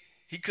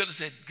 he could have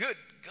said, good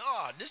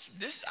God,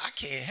 this I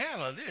can't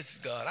handle this,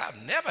 God.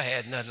 I've never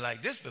had nothing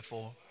like this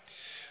before.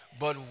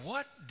 But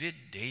what did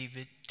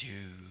David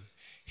do?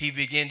 He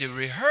began to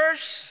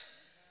rehearse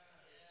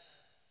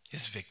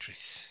his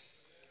victories.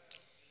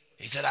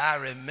 He said, I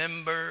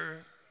remember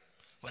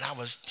when I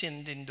was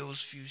tending those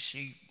few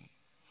sheep,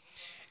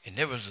 and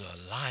there was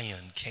a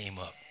lion came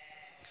up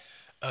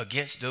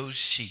against those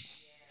sheep,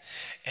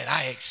 and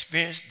I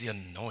experienced the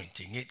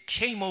anointing. It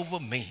came over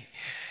me,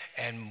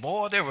 and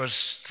boy, there was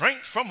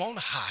strength from on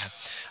high.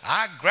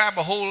 I grabbed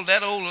a hold of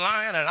that old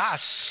lion, and I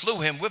slew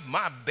him with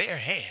my bare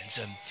hands.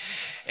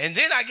 And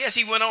then I guess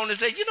he went on to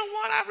say, you know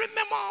what, I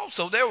remember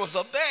also there was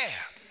a bear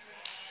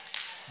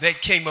that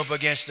came up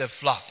against the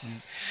flock.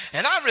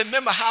 And I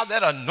remember how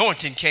that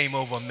anointing came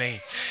over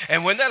me.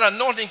 And when that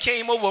anointing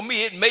came over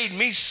me, it made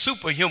me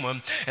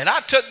superhuman. And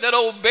I took that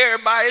old bear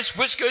by its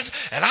whiskers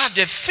and I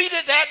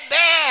defeated that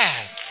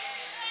bear.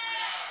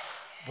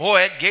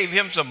 Boy, it gave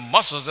him some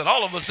muscles, and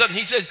all of a sudden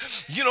he says,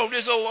 you know,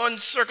 this old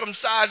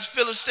uncircumcised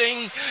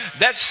Philistine,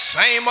 that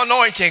same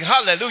anointing,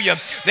 hallelujah,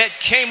 that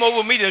came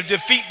over me to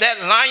defeat that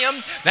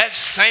lion, that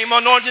same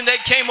anointing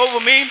that came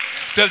over me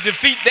to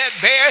defeat that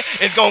bear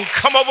is going to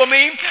come over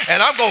me,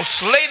 and I'm going to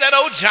slay that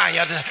old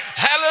giant.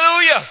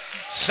 Hallelujah.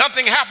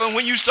 Something happened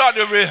when you start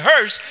to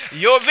rehearse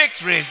your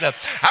victories.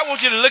 I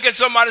want you to look at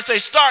somebody and say,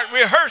 start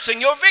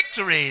rehearsing your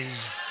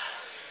victories.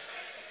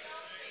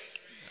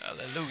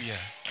 Hallelujah.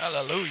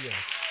 Hallelujah.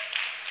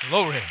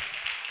 Glory.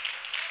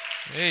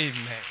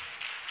 Amen.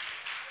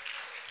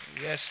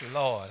 Yes,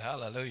 Lord.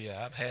 Hallelujah.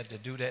 I've had to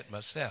do that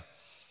myself.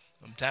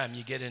 Sometimes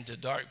you get into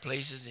dark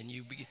places and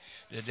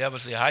the devil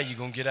says, how are you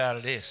going to get out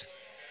of this?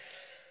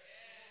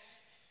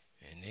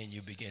 And then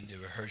you begin to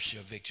rehearse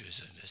your victories.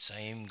 And the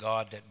same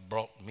God that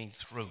brought me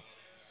through.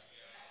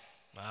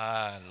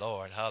 My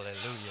Lord. Hallelujah.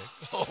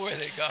 Glory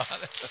to God.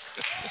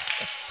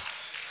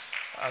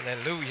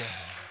 Hallelujah.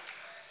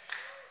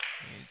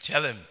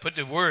 Tell him, put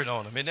the word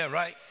on him, isn't that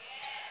right?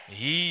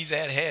 He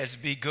that has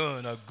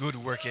begun a good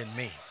work in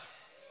me,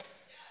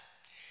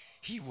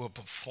 he will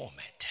perform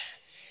it.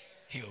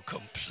 He'll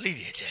complete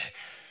it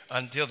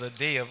until the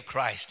day of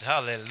Christ.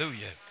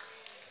 Hallelujah.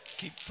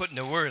 Keep putting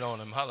the word on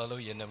him.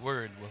 Hallelujah. And the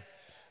word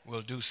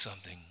will do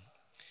something.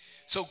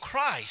 So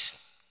Christ,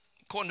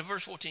 according to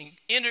verse 14,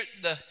 entered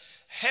the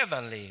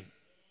heavenly.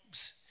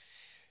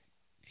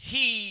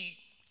 He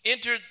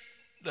entered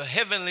the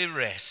heavenly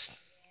rest.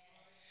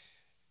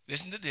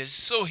 Listen to this,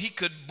 so he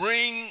could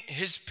bring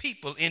his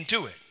people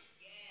into it.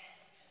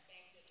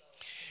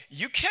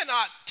 You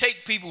cannot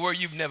take people where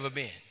you've never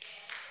been.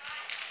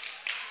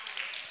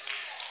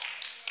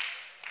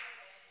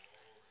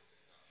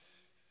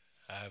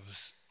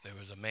 There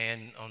was a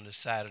man on the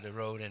side of the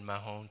road in my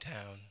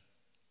hometown.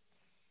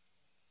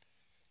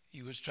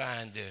 He was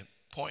trying to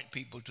point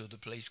people to the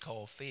place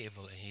called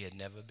Fayetteville, and he had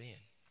never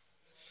been.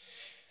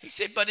 He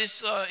said, but it's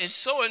so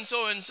and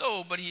so and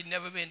so, but he'd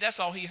never been. That's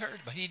all he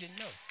heard, but he didn't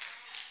know.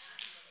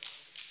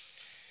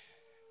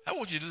 I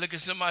want you to look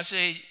at somebody and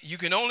say, you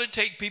can only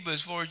take people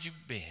as far as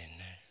you've been.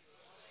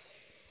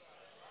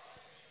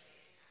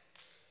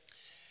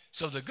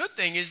 So the good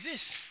thing is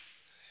this.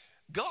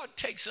 God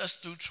takes us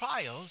through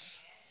trials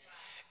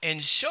and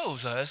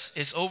shows us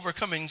his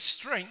overcoming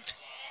strength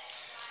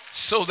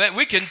so that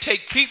we can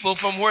take people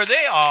from where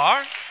they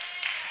are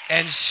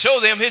and show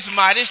them his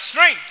mighty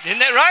strength. Isn't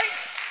that right?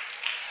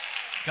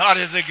 God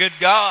is a good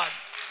God.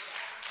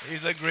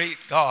 He's a great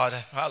God.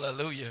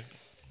 Hallelujah.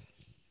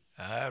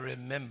 I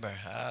remember.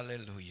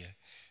 Hallelujah.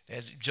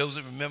 As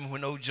Joseph, remember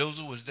when old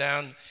Joseph was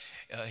down,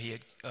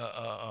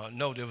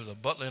 there was a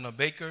butler and a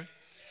baker.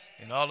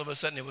 And all of a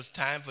sudden it was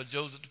time for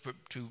Joseph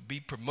to be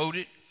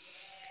promoted.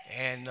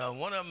 And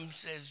one of them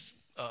says,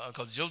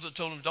 because Joseph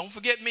told him, don't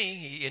forget me.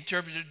 He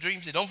interpreted the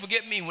dream, said, don't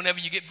forget me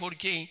whenever you get before the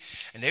king.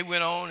 And they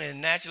went on,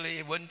 and naturally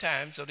it wasn't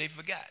time, so they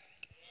forgot.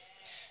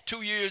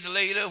 2 years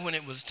later, when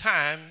it was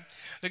time,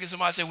 look at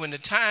somebody say, when the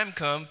time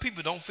comes,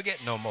 people don't forget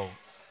no more.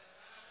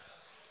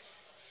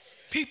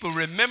 People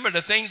remember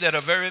the things that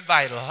are very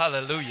vital.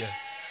 Hallelujah.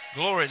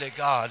 Glory to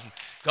God.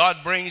 God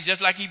brings,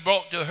 just like he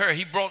brought to her,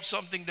 he brought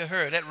something to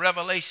her, that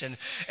revelation.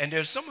 And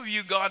there's some of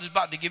you, God is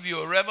about to give you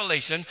a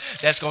revelation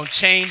that's going to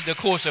change the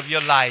course of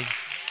your life.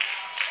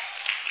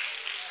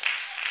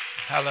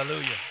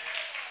 Hallelujah.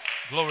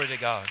 Glory to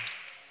God.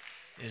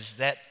 Is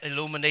that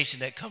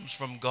illumination that comes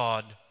from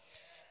God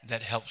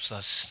that helps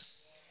us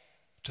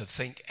to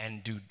think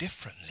and do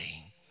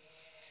differently.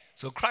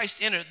 So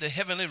Christ entered the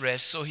heavenly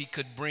rest so he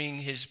could bring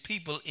his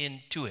people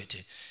into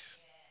it.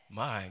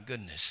 My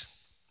goodness.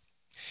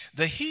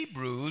 The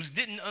Hebrews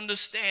didn't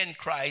understand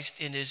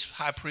Christ in his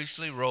high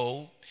priestly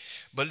role.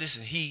 But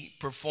listen, he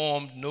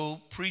performed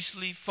no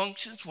priestly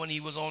functions when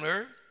he was on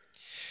earth.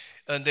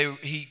 And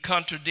he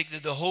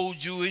contradicted the whole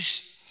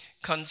Jewish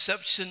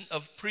conception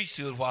of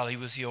priesthood while he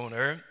was here on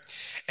earth.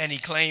 And he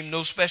claimed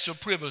no special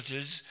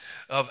privileges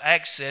of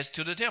access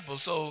to the temple.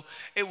 So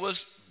it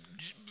was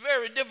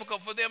very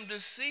difficult for them to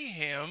see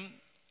him,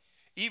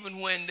 even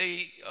when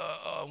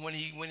when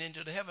he went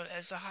into the heaven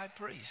as a high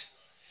priest.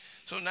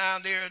 So now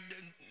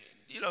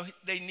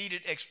they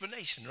needed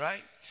explanation,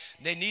 right?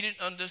 They needed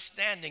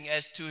understanding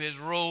as to his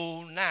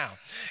role now.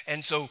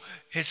 And so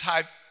his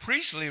high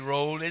priestly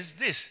role is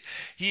this.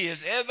 He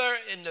is ever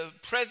in the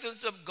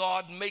presence of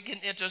God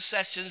making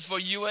intercessions for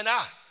you and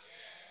I.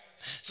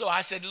 So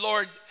I said,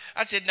 Lord,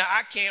 now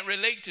I can't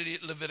relate to the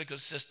Levitical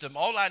system.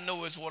 All I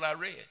know is what I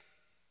read.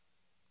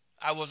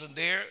 I wasn't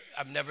there.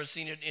 I've never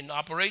seen it in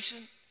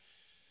operation.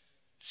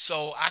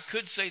 So I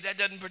could say that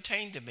doesn't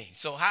pertain to me.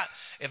 So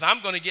if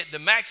I'm going to get the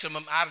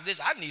maximum out of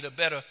this, I need a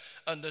better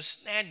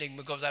understanding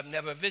because I've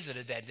never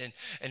visited that.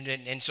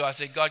 And so I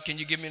said, God, can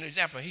you give me an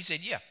example? He said,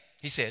 yeah.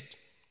 He said,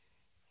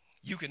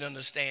 you can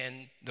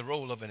understand the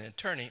role of an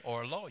attorney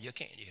or a lawyer,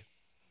 can't you?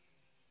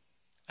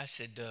 I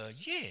said,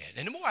 yeah.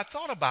 And the more I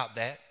thought about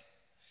that,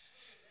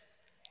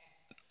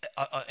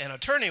 an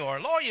attorney or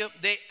a lawyer,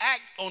 they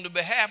act on the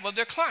behalf of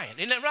their client.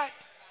 Isn't that right?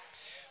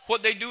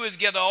 What they do is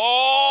gather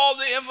all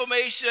the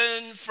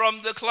information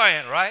from the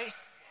client, right?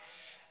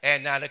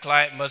 And now the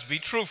client must be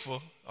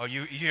truthful. Are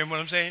you hearing what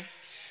I'm saying?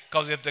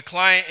 Because if the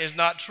client is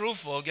not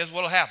truthful, guess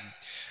what will happen?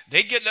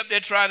 They get up there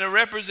trying to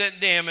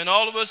represent them, and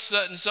all of a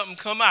sudden something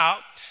come out.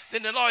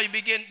 Then the lawyer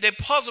they're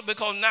puzzled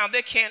because now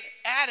they can't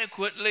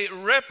adequately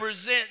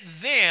represent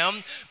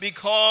them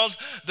because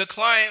the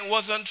client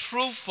wasn't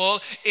truthful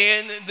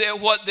in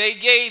what they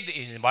gave.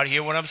 Anybody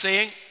hear what I'm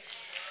saying?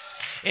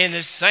 In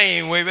the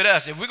same way with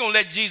us. If we're going to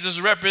let Jesus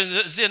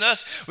represent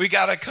us, we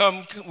got to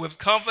come with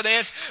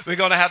confidence. We're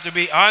going to have to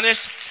be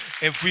honest.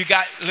 If we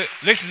got,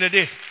 listen to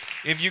this.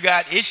 If you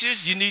got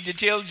issues, you need to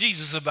tell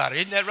Jesus about it.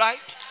 Isn't that right?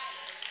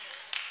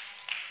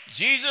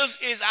 Jesus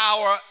is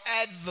our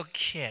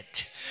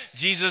advocate.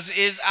 Jesus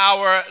is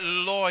our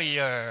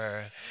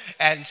lawyer.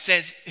 And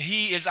since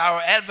he is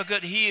our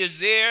advocate, he is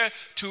there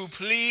to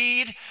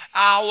plead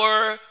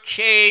our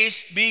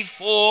case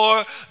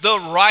before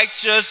the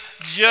righteous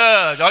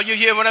judge. Are you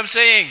hearing what I'm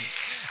saying?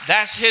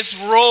 That's his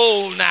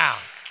role now.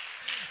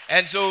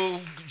 And so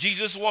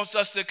Jesus wants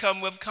us to come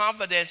with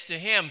confidence to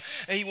him.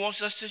 And he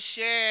wants us to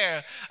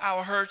share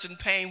our hurts and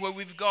pain, where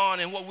we've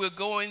gone and what we're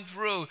going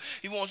through.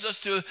 He wants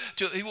us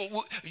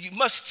you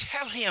must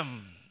tell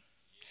him.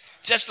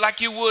 Just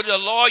like you would a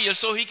lawyer,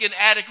 so he can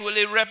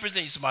adequately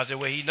represent you. Somebody say,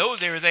 well, he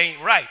knows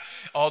everything right.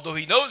 Although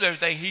he knows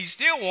everything, he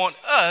still wants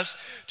us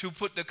to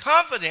put the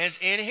confidence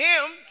in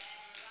him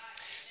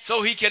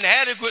so he can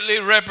adequately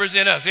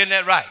represent us. Isn't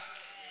that right?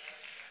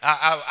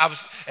 I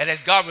was, and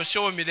as God was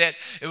showing me that,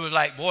 it was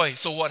like, boy,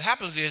 so what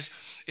happens is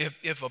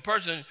if a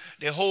person,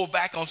 they hold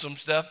back on some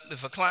stuff,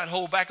 if a client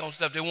hold back on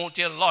stuff, they won't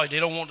tell the lawyer, they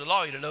don't want the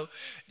lawyer to know,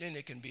 then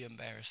it can be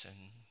embarrassing.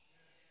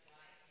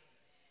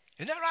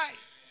 Isn't that right?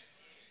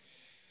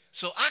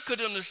 So I could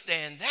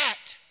understand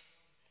that.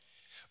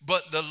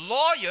 But the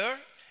lawyer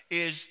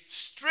is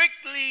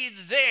strictly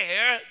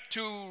there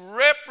to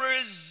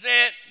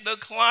represent the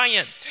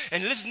client.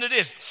 And listen to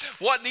this.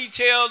 What they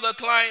tell the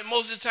client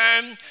most of the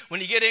time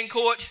when you get in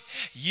court,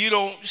 you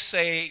don't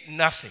say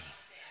nothing.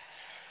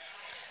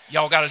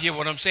 Y'all got to hear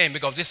what I'm saying,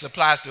 because this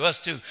applies to us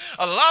too.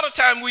 A lot of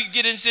time we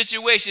get in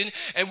situation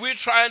and we're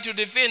trying to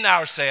defend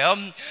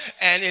ourselves,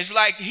 and it's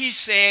like he's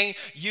saying,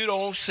 you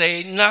don't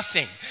say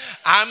nothing.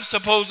 I'm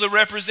supposed to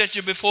represent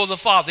you before the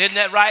Father. Isn't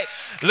that right?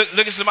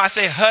 Look at somebody,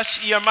 say,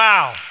 hush your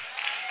mouth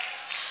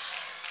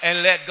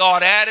and let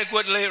God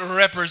adequately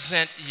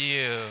represent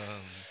you.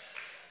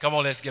 Come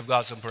on, let's give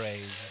God some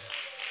praise.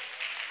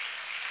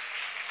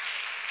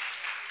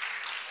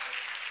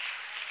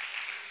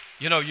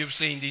 You know, you've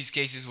seen these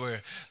cases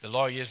where the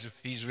lawyer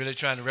he's really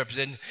trying to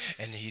represent,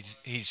 and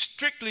he's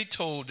strictly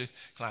told the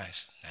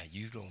clients, now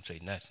you don't say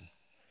nothing.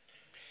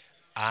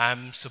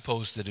 I'm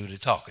supposed to do the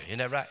talking. Isn't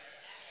that right?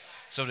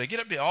 So they get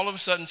up there, all of a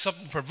sudden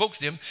something provokes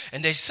them,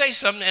 and they say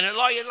something, and the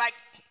lawyer's like,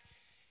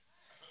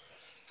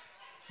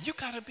 you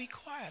got to be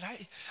quiet.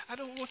 I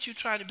don't want you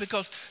trying to,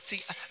 because,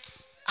 see,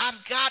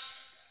 I've got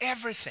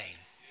everything.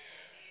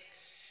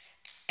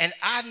 And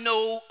I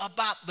know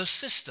about the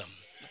system.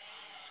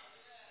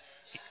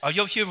 Are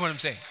you hearing what I'm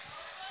saying?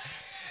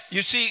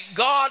 You see,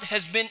 God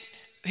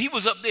he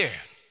was up there.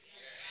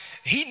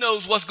 He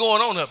knows what's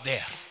going on up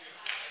there.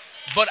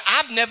 But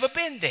I've never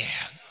been there.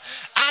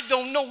 I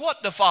don't know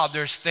what the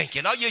Father's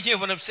thinking. Are you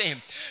hearing what I'm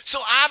saying? So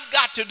I've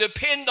got to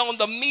depend on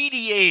the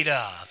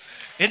mediator.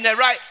 Isn't that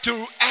right?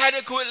 To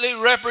adequately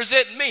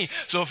represent me.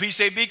 So if he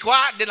say be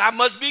quiet, then I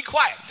must be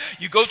quiet.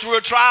 You go through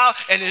a trial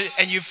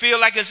and you feel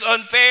like it's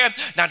unfair.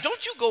 Now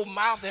don't you go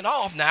mouthing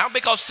off now,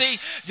 because see,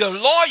 the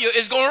lawyer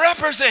is going to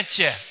represent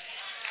you.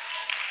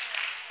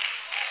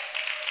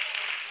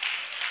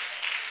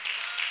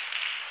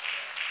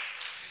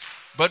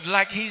 But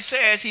like he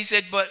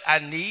said, but I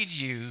need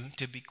you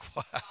to be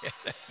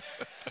quiet.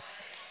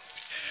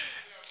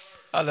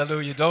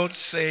 Hallelujah. Don't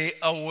say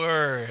a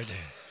word.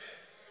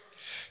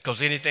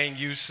 Because anything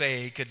you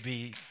say could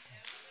be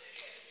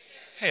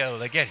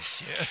held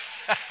against you.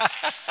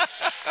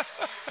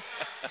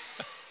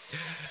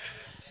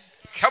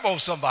 Come on,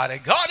 somebody.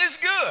 God is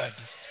good.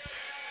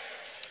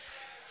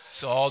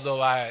 So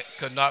although I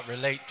could not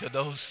relate to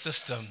those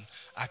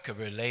systems, I could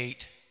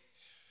relate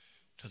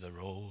to the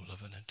role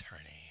of an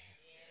attorney.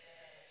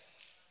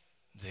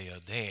 They are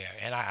there.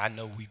 And I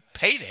know we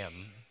pay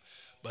them,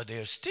 but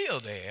they're still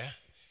there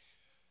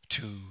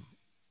to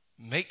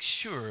make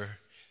sure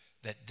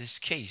that this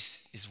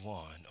case is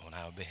won on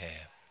our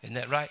behalf. Isn't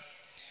that right?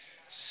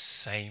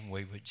 Same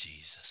way with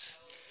Jesus.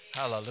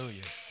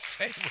 Hallelujah.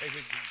 Same way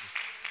with Jesus.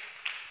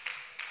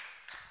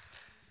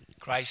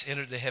 Christ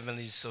entered the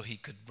heavenlies so he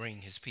could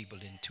bring his people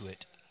into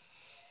it.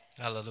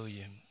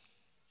 Hallelujah.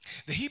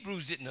 The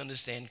Hebrews didn't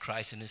understand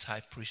Christ in his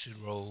high priestly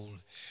role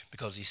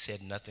because he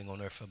said nothing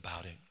on earth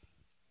about it.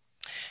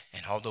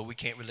 And although we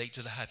can't relate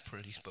to the high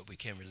priest, but we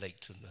can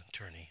relate to the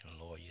attorney,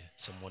 a lawyer,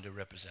 someone to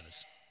represent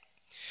us.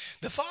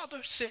 The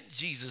Father sent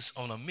Jesus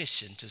on a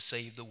mission to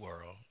save the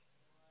world.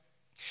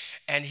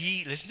 And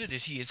listen to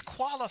this, he is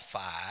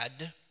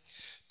qualified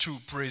to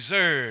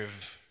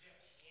preserve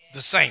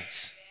the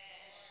saints.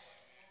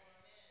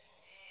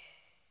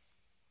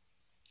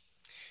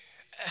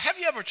 Have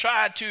you ever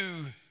tried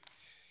to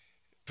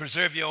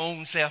preserve your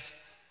own self?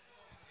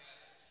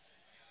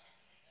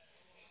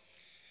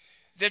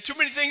 There are too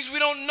many things we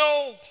don't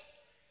know.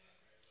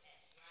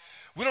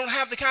 We don't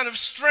have the kind of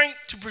strength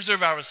to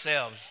preserve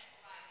ourselves.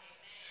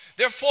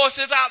 There are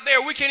forces out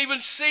there we can't even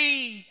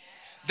see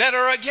that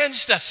are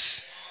against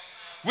us.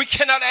 We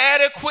cannot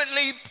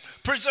adequately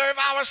preserve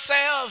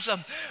ourselves.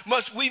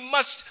 We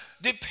must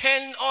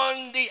depend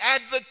on the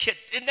advocate.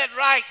 Isn't that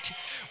right?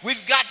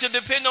 We've got to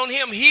depend on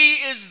him. He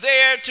is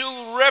there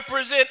to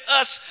represent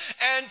us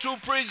and to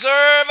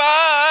preserve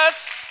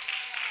us.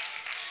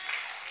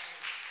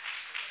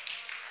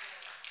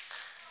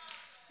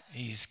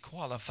 He's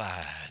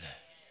qualified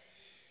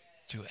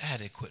to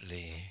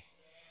adequately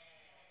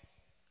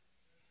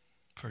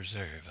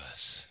preserve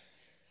us.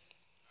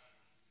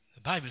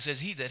 The Bible says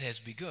he that has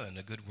begun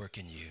a good work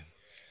in you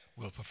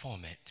will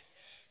perform it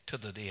to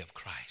the day of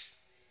Christ.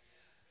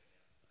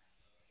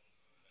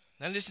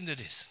 Now listen to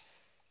this.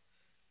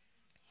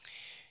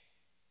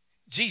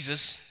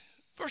 Jesus,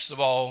 first of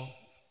all,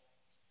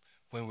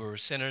 when we were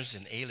sinners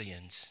and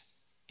aliens,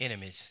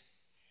 enemies,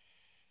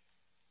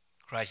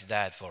 Christ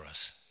died for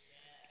us.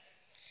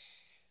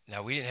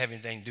 Now, we didn't have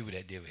anything to do with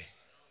that, did we?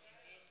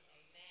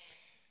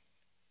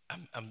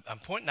 I'm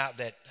pointing out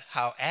that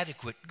how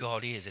adequate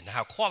God is and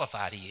how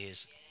qualified he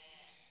is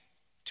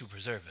to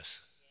preserve us.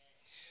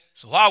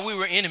 So while we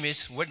were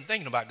enemies, wasn't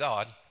thinking about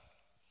God,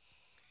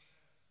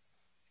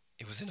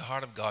 it was in the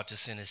heart of God to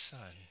send his son.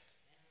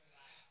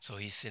 So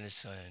he sent his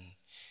son,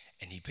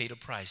 and he paid a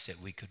price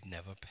that we could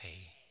never pay.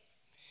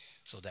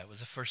 So that was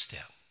the first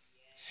step.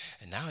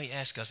 And now he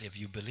asks us, if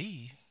you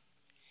believe,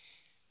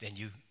 then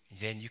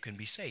you can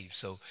be saved.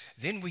 So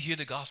then we hear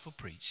the gospel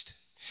preached.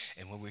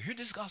 And when we hear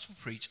this gospel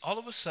preached, all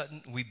of a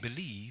sudden we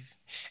believe.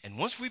 And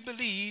once we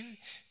believe,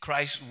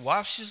 Christ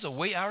washes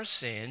away our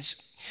sins,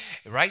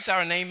 writes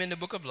our name in the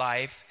book of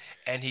life,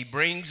 and he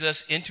brings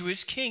us into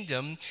his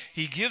kingdom.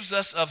 He gives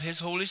us of his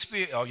Holy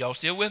Spirit. Are y'all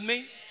still with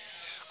me?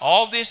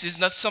 All this is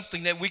not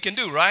something that we can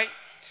do, right?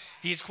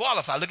 He's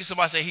qualified. Look at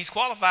somebody and say, he's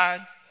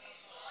qualified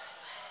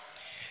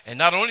And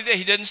not only that,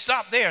 he didn't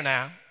stop there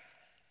now.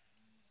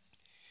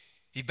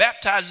 He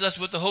baptizes us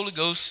with the Holy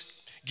Ghost,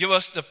 give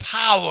us the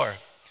power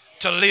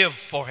to live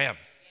for him.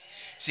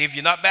 See, if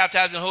you're not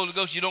baptized in the Holy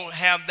Ghost, you don't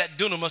have that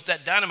dunamis,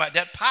 that dynamite,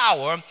 that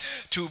power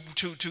to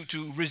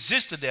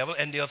resist the devil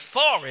and the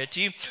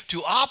authority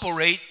to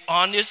operate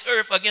on this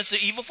earth against the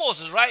evil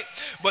forces, right?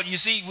 But you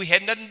see, we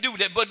had nothing to do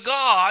with that. But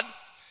God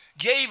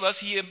gave us,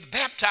 he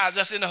baptized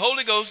us in the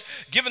Holy Ghost,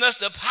 giving us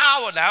the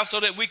power now so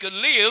that we could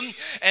live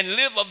and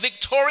live a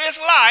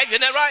victorious life.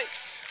 Isn't that right?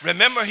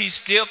 Remember, he's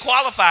still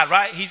qualified,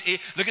 right?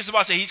 Look at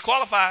somebody and say, he's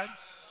qualified.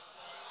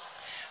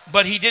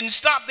 But he didn't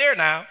stop there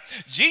now.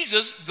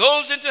 Jesus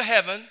goes into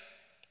heaven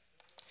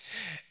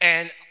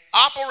and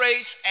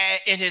operates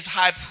in his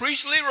high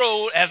priestly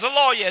role as a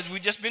lawyer, as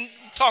we've just been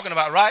talking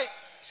about, right?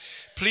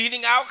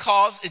 Pleading our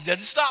cause. It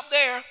doesn't stop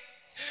there.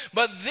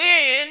 But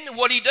then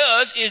what he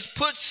does is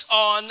puts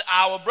on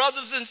our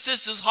brothers and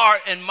sisters'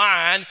 heart and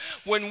mind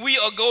when we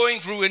are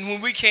going through and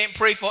when we can't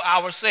pray for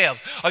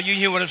ourselves. Are you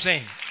hearing what I'm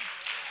saying?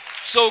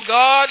 So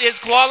God is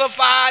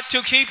qualified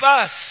to keep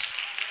us.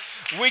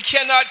 We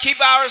cannot keep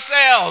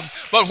ourselves,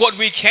 but what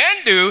we can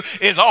do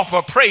is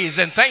offer praise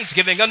and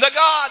thanksgiving unto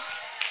God.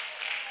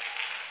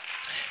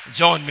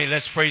 Join me.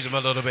 Let's praise him a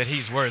little bit.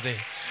 He's worthy.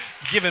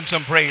 Give him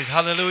some praise.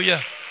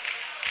 Hallelujah.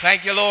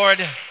 Thank you,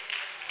 Lord.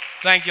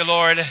 Thank you,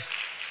 Lord.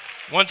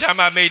 One time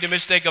I made the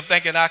mistake of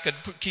thinking I could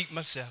keep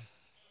myself.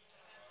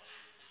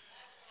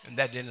 And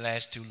that didn't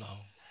last too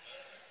long.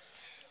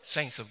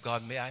 Saints of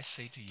God, may I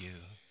say to you,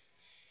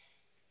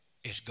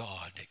 it's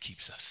God that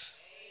keeps us.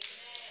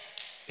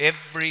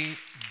 Every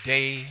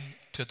day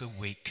to the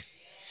week.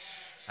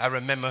 I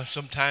remember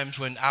sometimes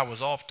when I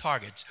was off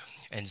targets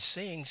and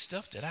saying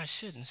stuff that I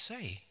shouldn't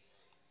say.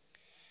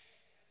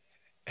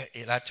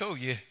 And I told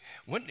you,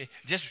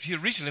 just here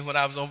recently when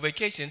I was on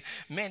vacation,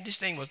 man, this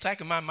thing was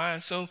attacking my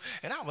mind so,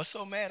 and I was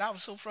so mad, I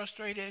was so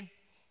frustrated.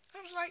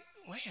 I was like,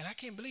 man, I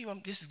can't believe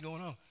this is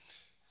going on.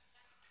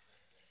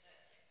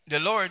 The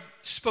Lord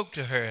spoke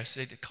to her and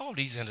said, call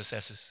these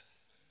intercessors.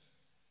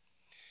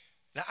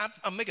 Now,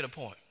 I'm making a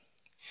point.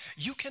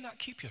 You cannot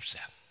keep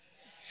yourself.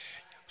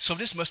 So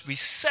this must be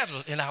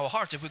settled in our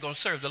hearts if we're going to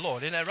serve the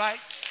Lord. Isn't that right?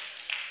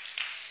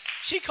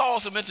 She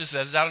called some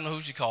intercessors. I don't know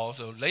who she called.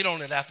 So later on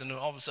that afternoon,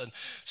 all of a sudden,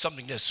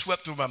 something just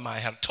swept through my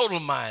mind. Had a total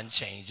mind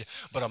change.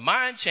 But a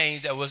mind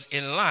change that was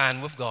in line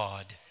with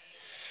God.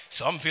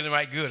 So I'm feeling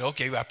right good.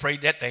 Okay, I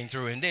prayed that thing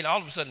through. And then all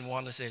of a sudden,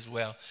 Wanda says,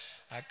 well,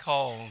 I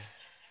called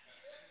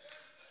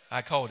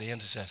the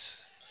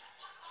intercessors.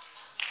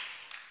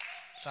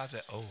 So I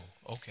said, oh,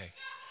 okay.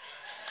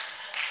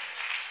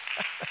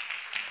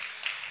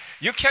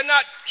 You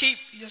cannot keep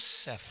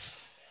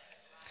yourself.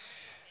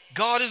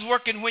 God is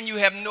working when you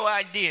have no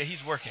idea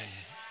he's working.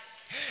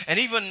 And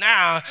even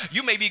now,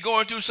 you may be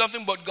going through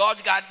something, but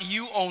God's got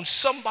you on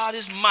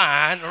somebody's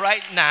mind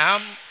right now.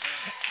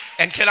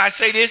 And can I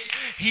say this?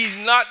 He's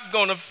not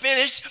going to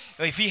finish.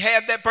 If he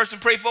had that person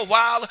pray for a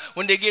while,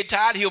 when they get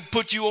tired, he'll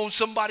put you on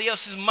somebody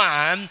else's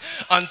mind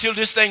until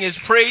this thing is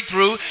prayed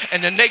through.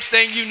 And the next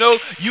thing you know,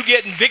 you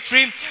getting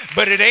victory,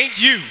 but it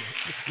ain't you.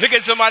 Look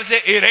at somebody and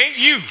say, it ain't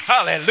you.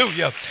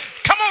 Hallelujah.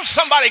 Come on,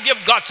 somebody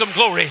give God some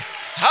glory.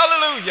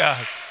 Hallelujah.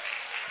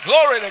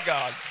 Glory to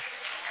God.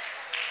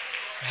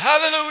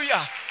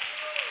 Hallelujah.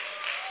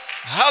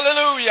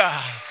 Hallelujah.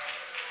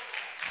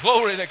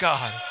 Glory to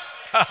God.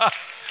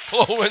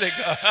 Glory to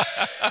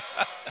God.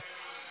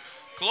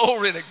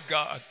 Glory to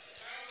God.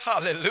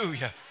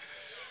 Hallelujah.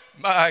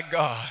 My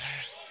God.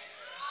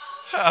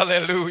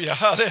 Hallelujah.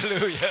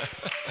 Hallelujah.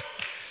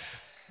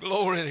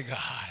 Glory to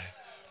God.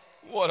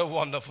 What a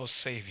wonderful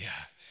Savior.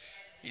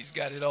 He's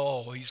got it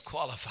all. He's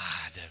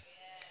qualified.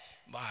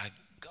 My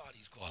God,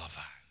 he's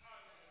qualified.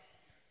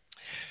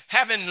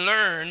 Having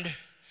learned,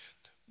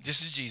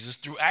 this is Jesus,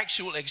 through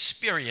actual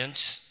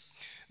experience,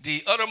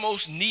 the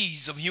uttermost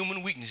needs of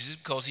human weaknesses,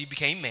 because he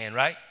became man,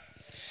 right?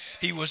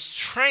 He was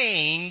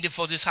trained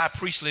for this high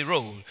priestly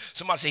role.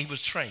 Somebody say he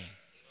was trained.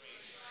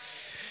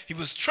 He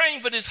was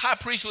trained for this high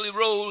priestly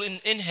role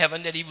in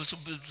heaven that he was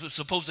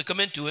supposed to come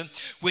into him,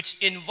 which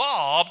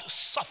involved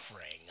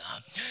suffering.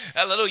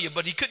 Hallelujah.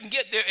 But he couldn't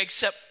get there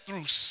except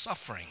through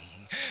suffering.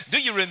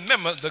 Do you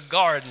remember the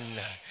garden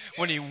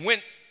when he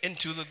went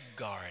into the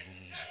garden?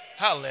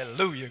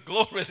 Hallelujah.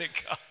 Glory to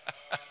God.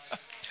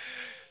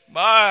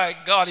 My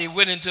God, he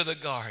went into the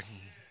garden.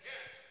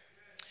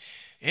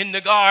 In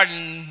the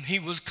garden, he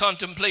was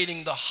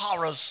contemplating the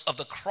horrors of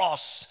the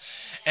cross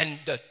and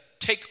the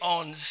take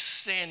on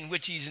sin,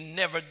 which he's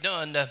never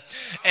done,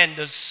 and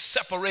the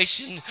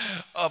separation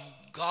of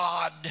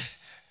God,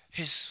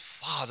 his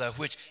Father,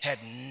 which had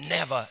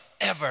never,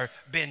 ever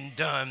been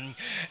done.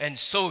 And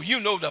so, you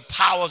know, the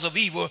powers of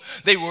evil,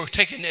 they were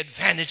taking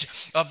advantage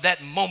of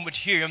that moment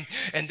here.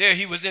 And there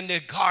he was in the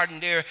garden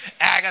there,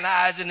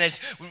 agonizing as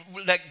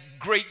like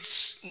great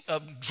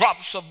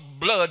drops of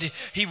blood.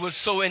 He was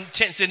so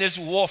intense in his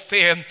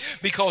warfare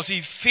because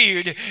he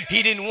feared.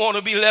 He didn't want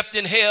to be left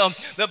in hell.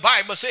 The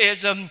Bible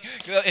says in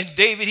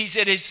David, he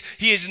said,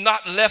 he has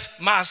not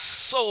left my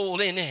soul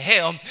in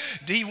hell.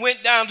 He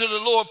went down to the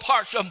lower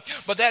parts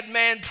but that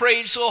man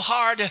prayed so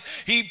hard.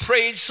 He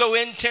prayed so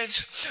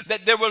intense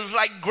that there was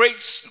like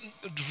great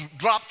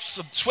drops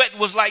of sweat,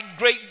 was like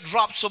great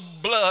drops of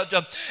blood.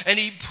 And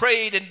he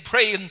prayed and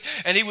prayed,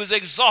 and he was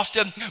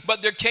exhausted,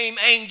 but there came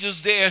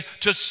angels there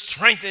to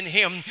strengthen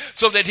him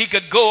so that he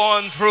could go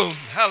on through.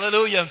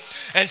 Hallelujah.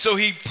 And so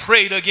he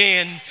prayed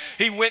again.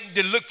 He went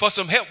to look for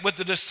some help with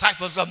the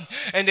disciples,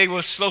 and they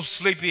were so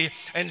sleepy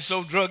and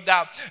so drugged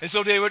out. And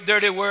so they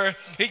were.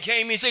 He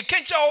came, he said,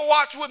 can't y'all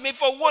watch with me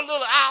for one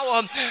little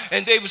hour?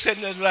 And they were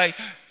sitting there like,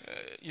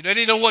 they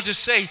didn't know what to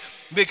say,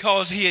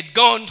 because he had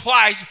gone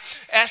twice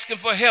asking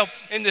for help.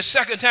 And the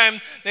second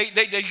time, they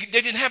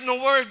didn't have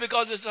no words,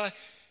 because it's like,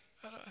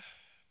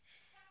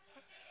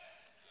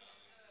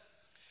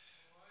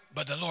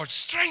 but the Lord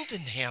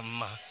strengthened him.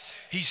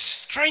 He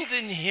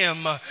strengthened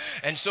him.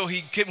 And so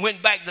he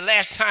went back the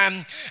last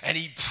time and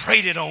he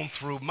prayed it on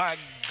through. My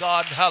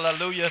God,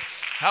 hallelujah,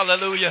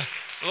 hallelujah,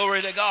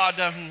 glory to God.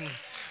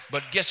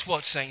 But guess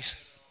what, saints?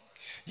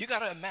 You got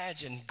to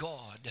imagine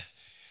God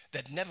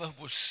that never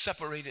was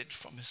separated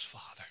from his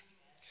Father,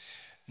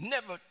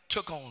 never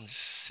took on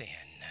sin.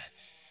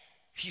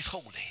 He's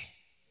holy,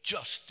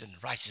 just, and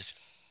righteous.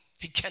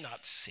 He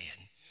cannot sin.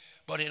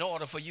 But in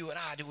order for you and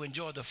I to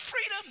enjoy the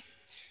freedom,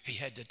 he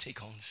had to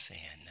take on sin.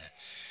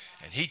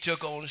 And he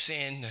took on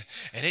sin,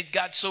 and it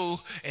got so,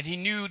 and he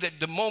knew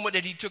that the moment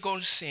that he took on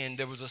sin,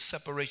 there was a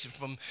separation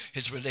from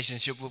his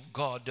relationship with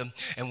God.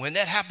 And when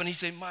that happened, he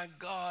said, my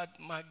God,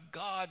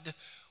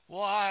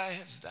 why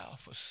hast thou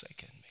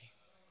forsaken me?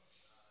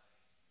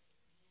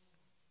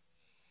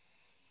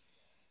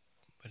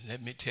 But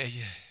let me tell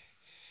you,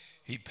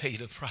 he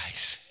paid a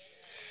price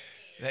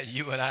that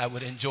you and I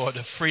would enjoy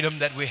the freedom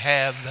that we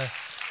have.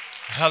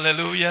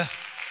 Hallelujah.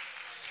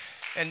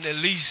 And the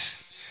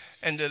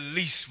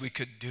least we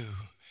could do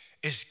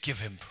is give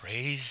him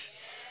praise.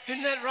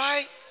 Isn't that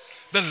right?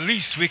 The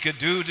least we could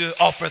do to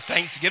offer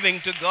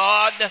thanksgiving to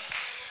God.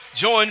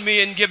 Join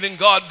me in giving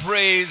God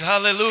praise.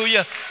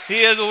 Hallelujah.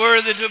 He is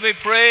worthy to be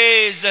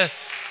praised.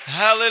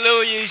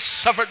 Hallelujah. He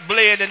suffered,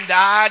 bled, and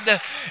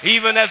died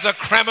even as a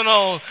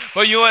criminal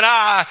for you and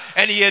I,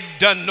 and he had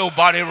done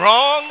nobody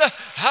wrong.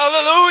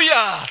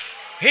 Hallelujah.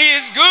 He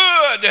is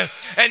good,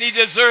 and he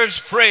deserves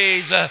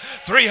praise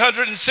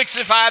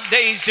 365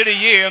 days to the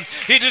year.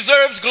 He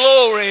deserves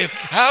glory.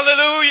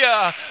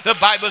 Hallelujah. The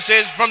Bible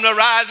says, from the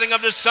rising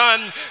of the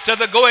sun to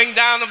the going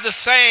down of the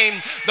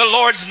same, the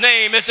Lord's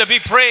name is to be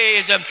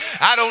praised.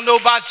 I don't know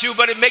about you,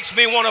 but it makes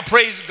me want to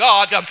praise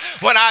God.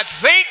 When I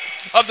think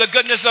of the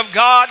goodness of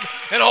God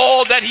and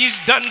all that he's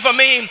done for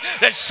me,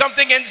 that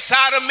something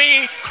inside of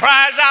me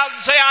cries out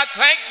and say, I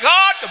thank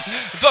God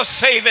for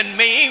saving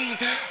me.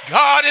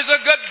 God is a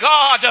good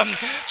God.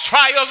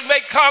 Trials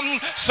may come,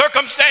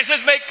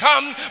 circumstances may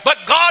come, but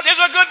God is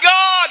a good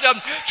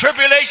God.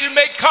 Tribulation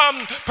may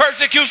come,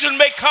 persecution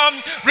may come,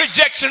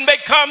 rejection may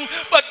come,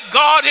 but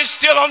God is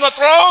still on the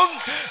throne.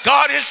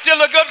 God is still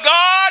a good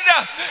God.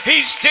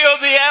 He's still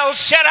the El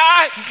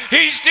Shaddai.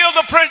 He's still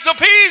the Prince of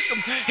Peace.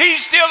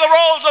 He's still the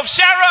Rose of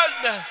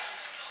Sharon.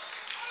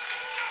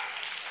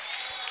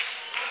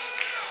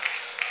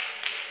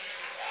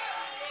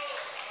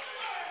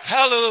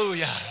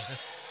 Hallelujah.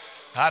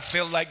 I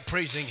feel like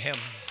praising him.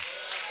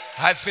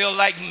 I feel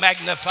like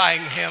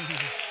magnifying him.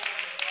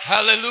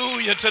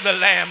 Hallelujah to the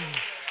Lamb.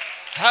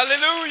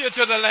 Hallelujah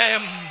to the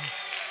Lamb.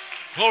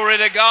 Glory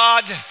to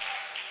God.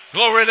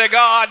 Glory to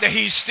God.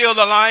 He's still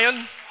the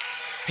Lion.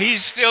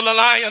 He's still the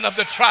Lion of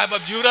the tribe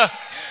of Judah.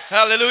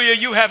 Hallelujah.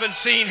 You haven't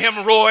seen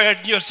him roar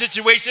at your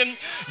situation.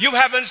 You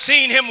haven't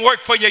seen him work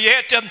for you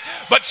yet.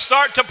 But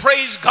start to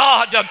praise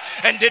God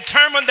and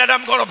determine that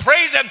I'm going to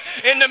praise him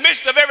in the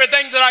midst of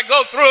everything that I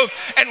go through,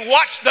 and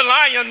watch the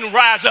lion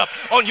rise up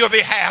on your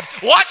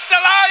behalf. Watch the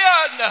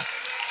lion.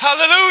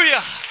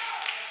 Hallelujah.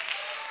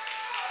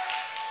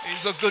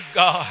 He's a good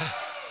God.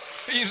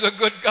 He's a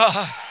good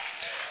God.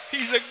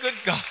 He's a good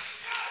God.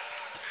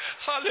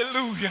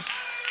 Hallelujah.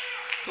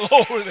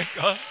 Glory to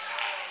God.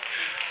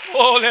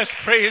 Oh, let's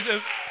praise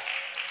him.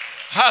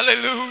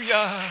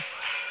 Hallelujah.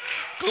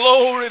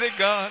 Glory to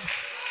God.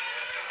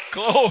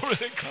 Glory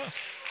to God.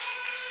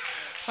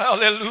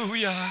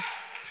 Hallelujah.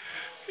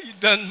 He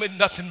done me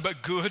nothing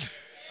but good,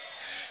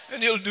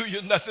 and he'll do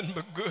you nothing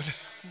but good.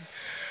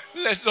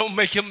 Let's don't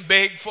make him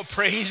beg for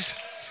praise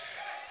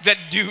that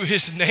due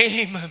his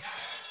name.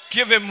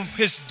 Give him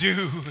his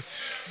due.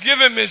 Give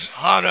him his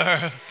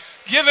honor.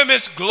 Give him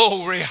his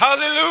glory.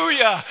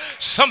 Hallelujah.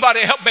 Somebody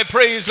help me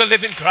praise the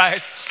living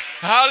Christ.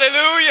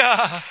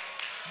 Hallelujah.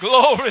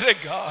 Glory to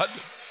God.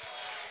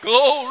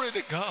 Glory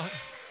to God.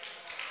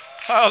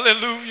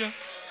 Hallelujah.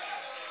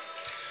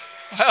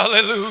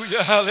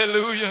 Hallelujah,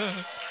 hallelujah.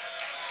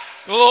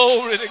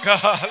 Glory to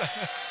God.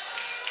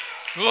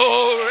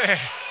 Glory,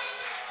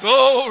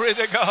 glory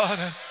to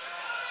God.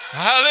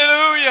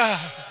 Hallelujah.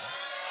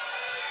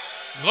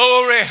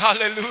 Glory,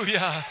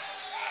 hallelujah.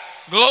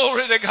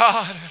 Glory to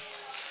God.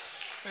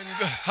 And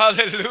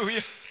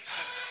hallelujah.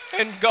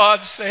 And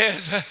God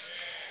says,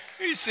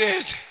 he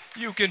says,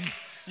 you can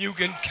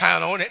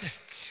count on it.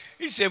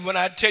 He said, when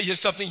I tell you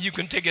something, you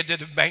can take it to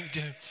the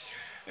bank.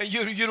 And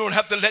you don't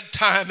have to let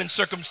time and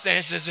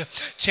circumstances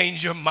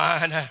change your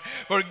mind.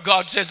 For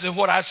God says that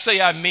what I say,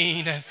 I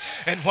mean.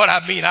 And what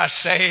I mean, I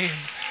say.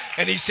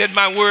 And he said,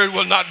 my word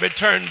will not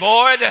return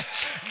void,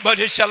 but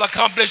it shall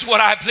accomplish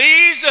what I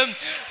please.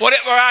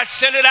 Whatever I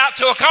send it out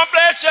to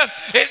accomplish,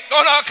 it's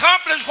going to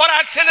accomplish what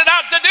I send it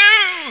out to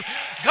do.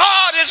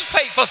 God is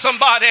faithful,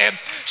 somebody.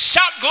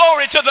 Shout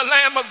glory to the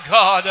Lamb of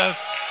God.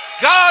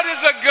 God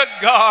is a good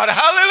God.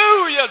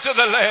 Hallelujah to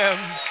the Lamb.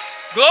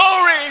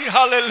 Glory,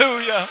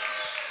 hallelujah.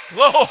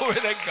 Glory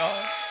to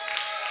God.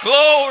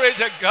 Glory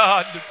to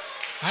God.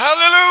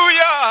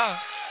 Hallelujah.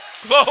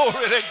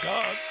 Glory to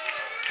God.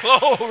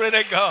 Glory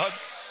to God.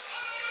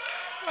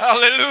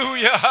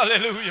 Hallelujah.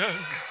 Hallelujah.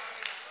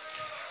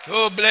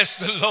 Oh, bless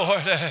the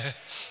Lord.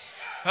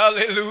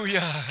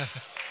 Hallelujah.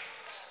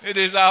 It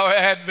is our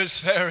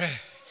adversary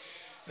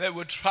that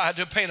would try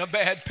to paint a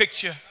bad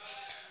picture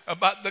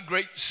about the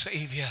great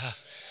Savior,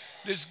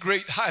 this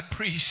great high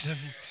priest.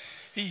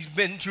 He's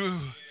been through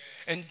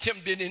and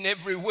tempted in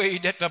every way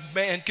that a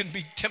man can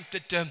be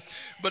tempted.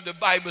 But the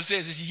Bible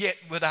says it's yet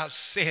without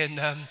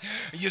sin.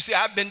 You see,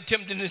 I've been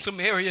tempted in some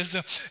areas,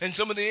 and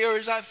some of the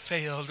areas I've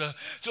failed.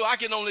 So I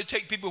can only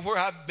take people where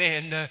I've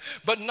been,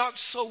 but not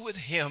so with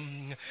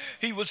him.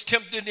 He was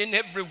tempted in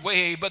every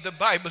way, but the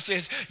Bible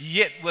says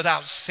yet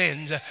without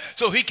sin.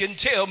 So he can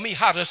tell me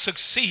how to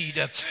succeed.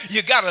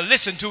 You got to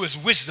listen to his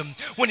wisdom.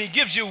 When he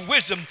gives you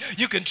wisdom,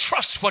 you can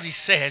trust what he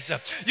says.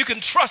 You can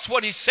trust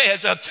what he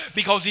says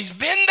because he's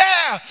been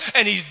there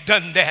and he's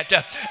done that.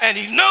 And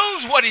he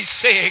knows what he's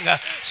saying.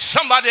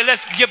 Somebody,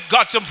 let's give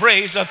God some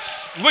praise.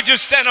 Would you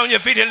stand on your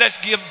feet and let's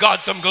give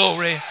God some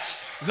glory?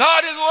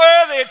 God is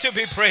worthy to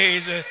be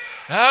praised.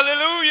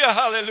 Hallelujah,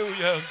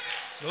 hallelujah.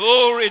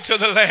 Glory to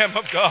the Lamb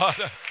of God.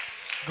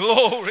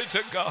 Glory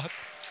to God.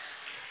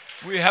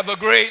 We have a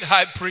great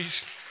high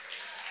priest.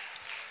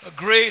 A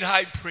great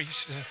high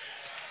priest.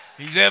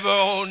 He's ever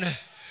on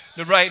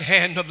the right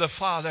hand of the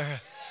Father,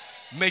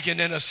 making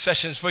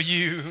intercessions for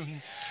you.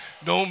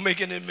 Don't make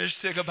any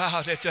mistake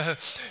about it.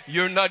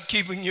 You're not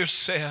keeping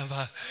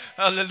yourself.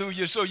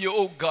 Hallelujah. So you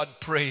owe God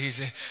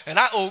praise. And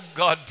I owe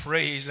God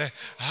praise.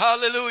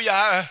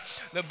 Hallelujah.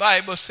 The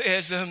Bible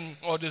says,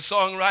 or the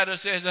songwriter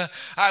says,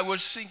 I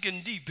was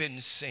sinking deep in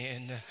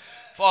sin,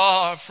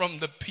 far from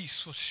the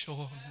peaceful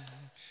shore.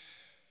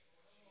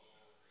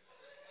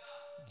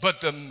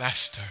 But the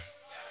master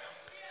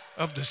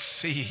of the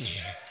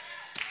sea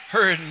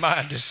heard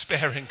my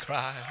despairing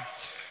cry.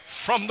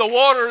 From the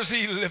waters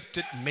he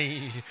lifted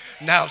me.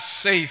 Now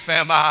safe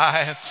am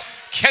I.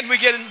 Can we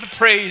get into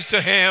praise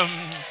to him?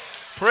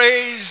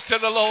 Praise to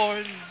the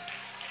Lord.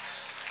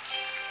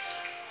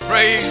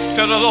 Praise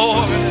to the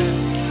Lord.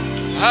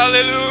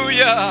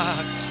 Hallelujah.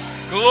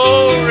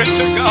 Glory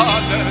to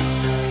God.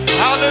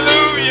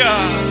 Hallelujah.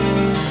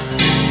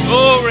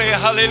 Glory.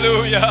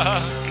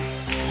 Hallelujah.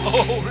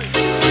 Glory.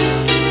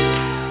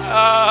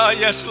 Ah,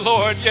 yes,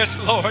 Lord. Yes,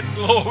 Lord.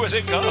 Glory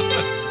to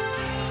God.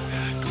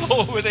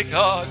 Glory to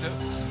God.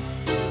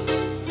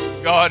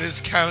 God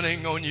is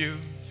counting on you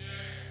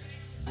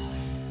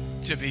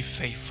to be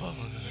faithful.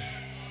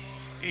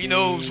 He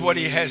knows what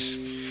he has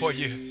for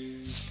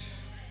you,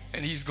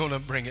 and he's going to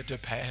bring it to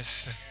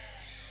pass.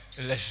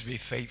 Let's be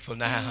faithful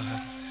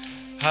now.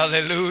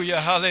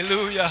 Hallelujah,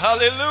 hallelujah,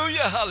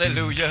 hallelujah,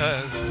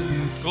 hallelujah.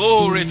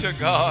 Glory to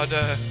God.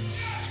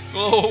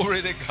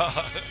 Glory to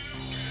God.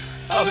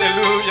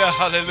 Hallelujah,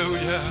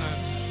 hallelujah.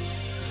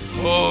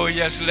 Oh,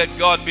 yes, let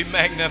God be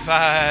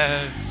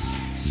magnified.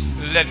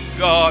 Let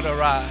God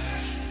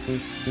arise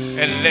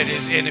and let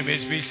his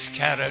enemies be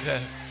scattered.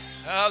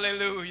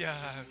 Hallelujah.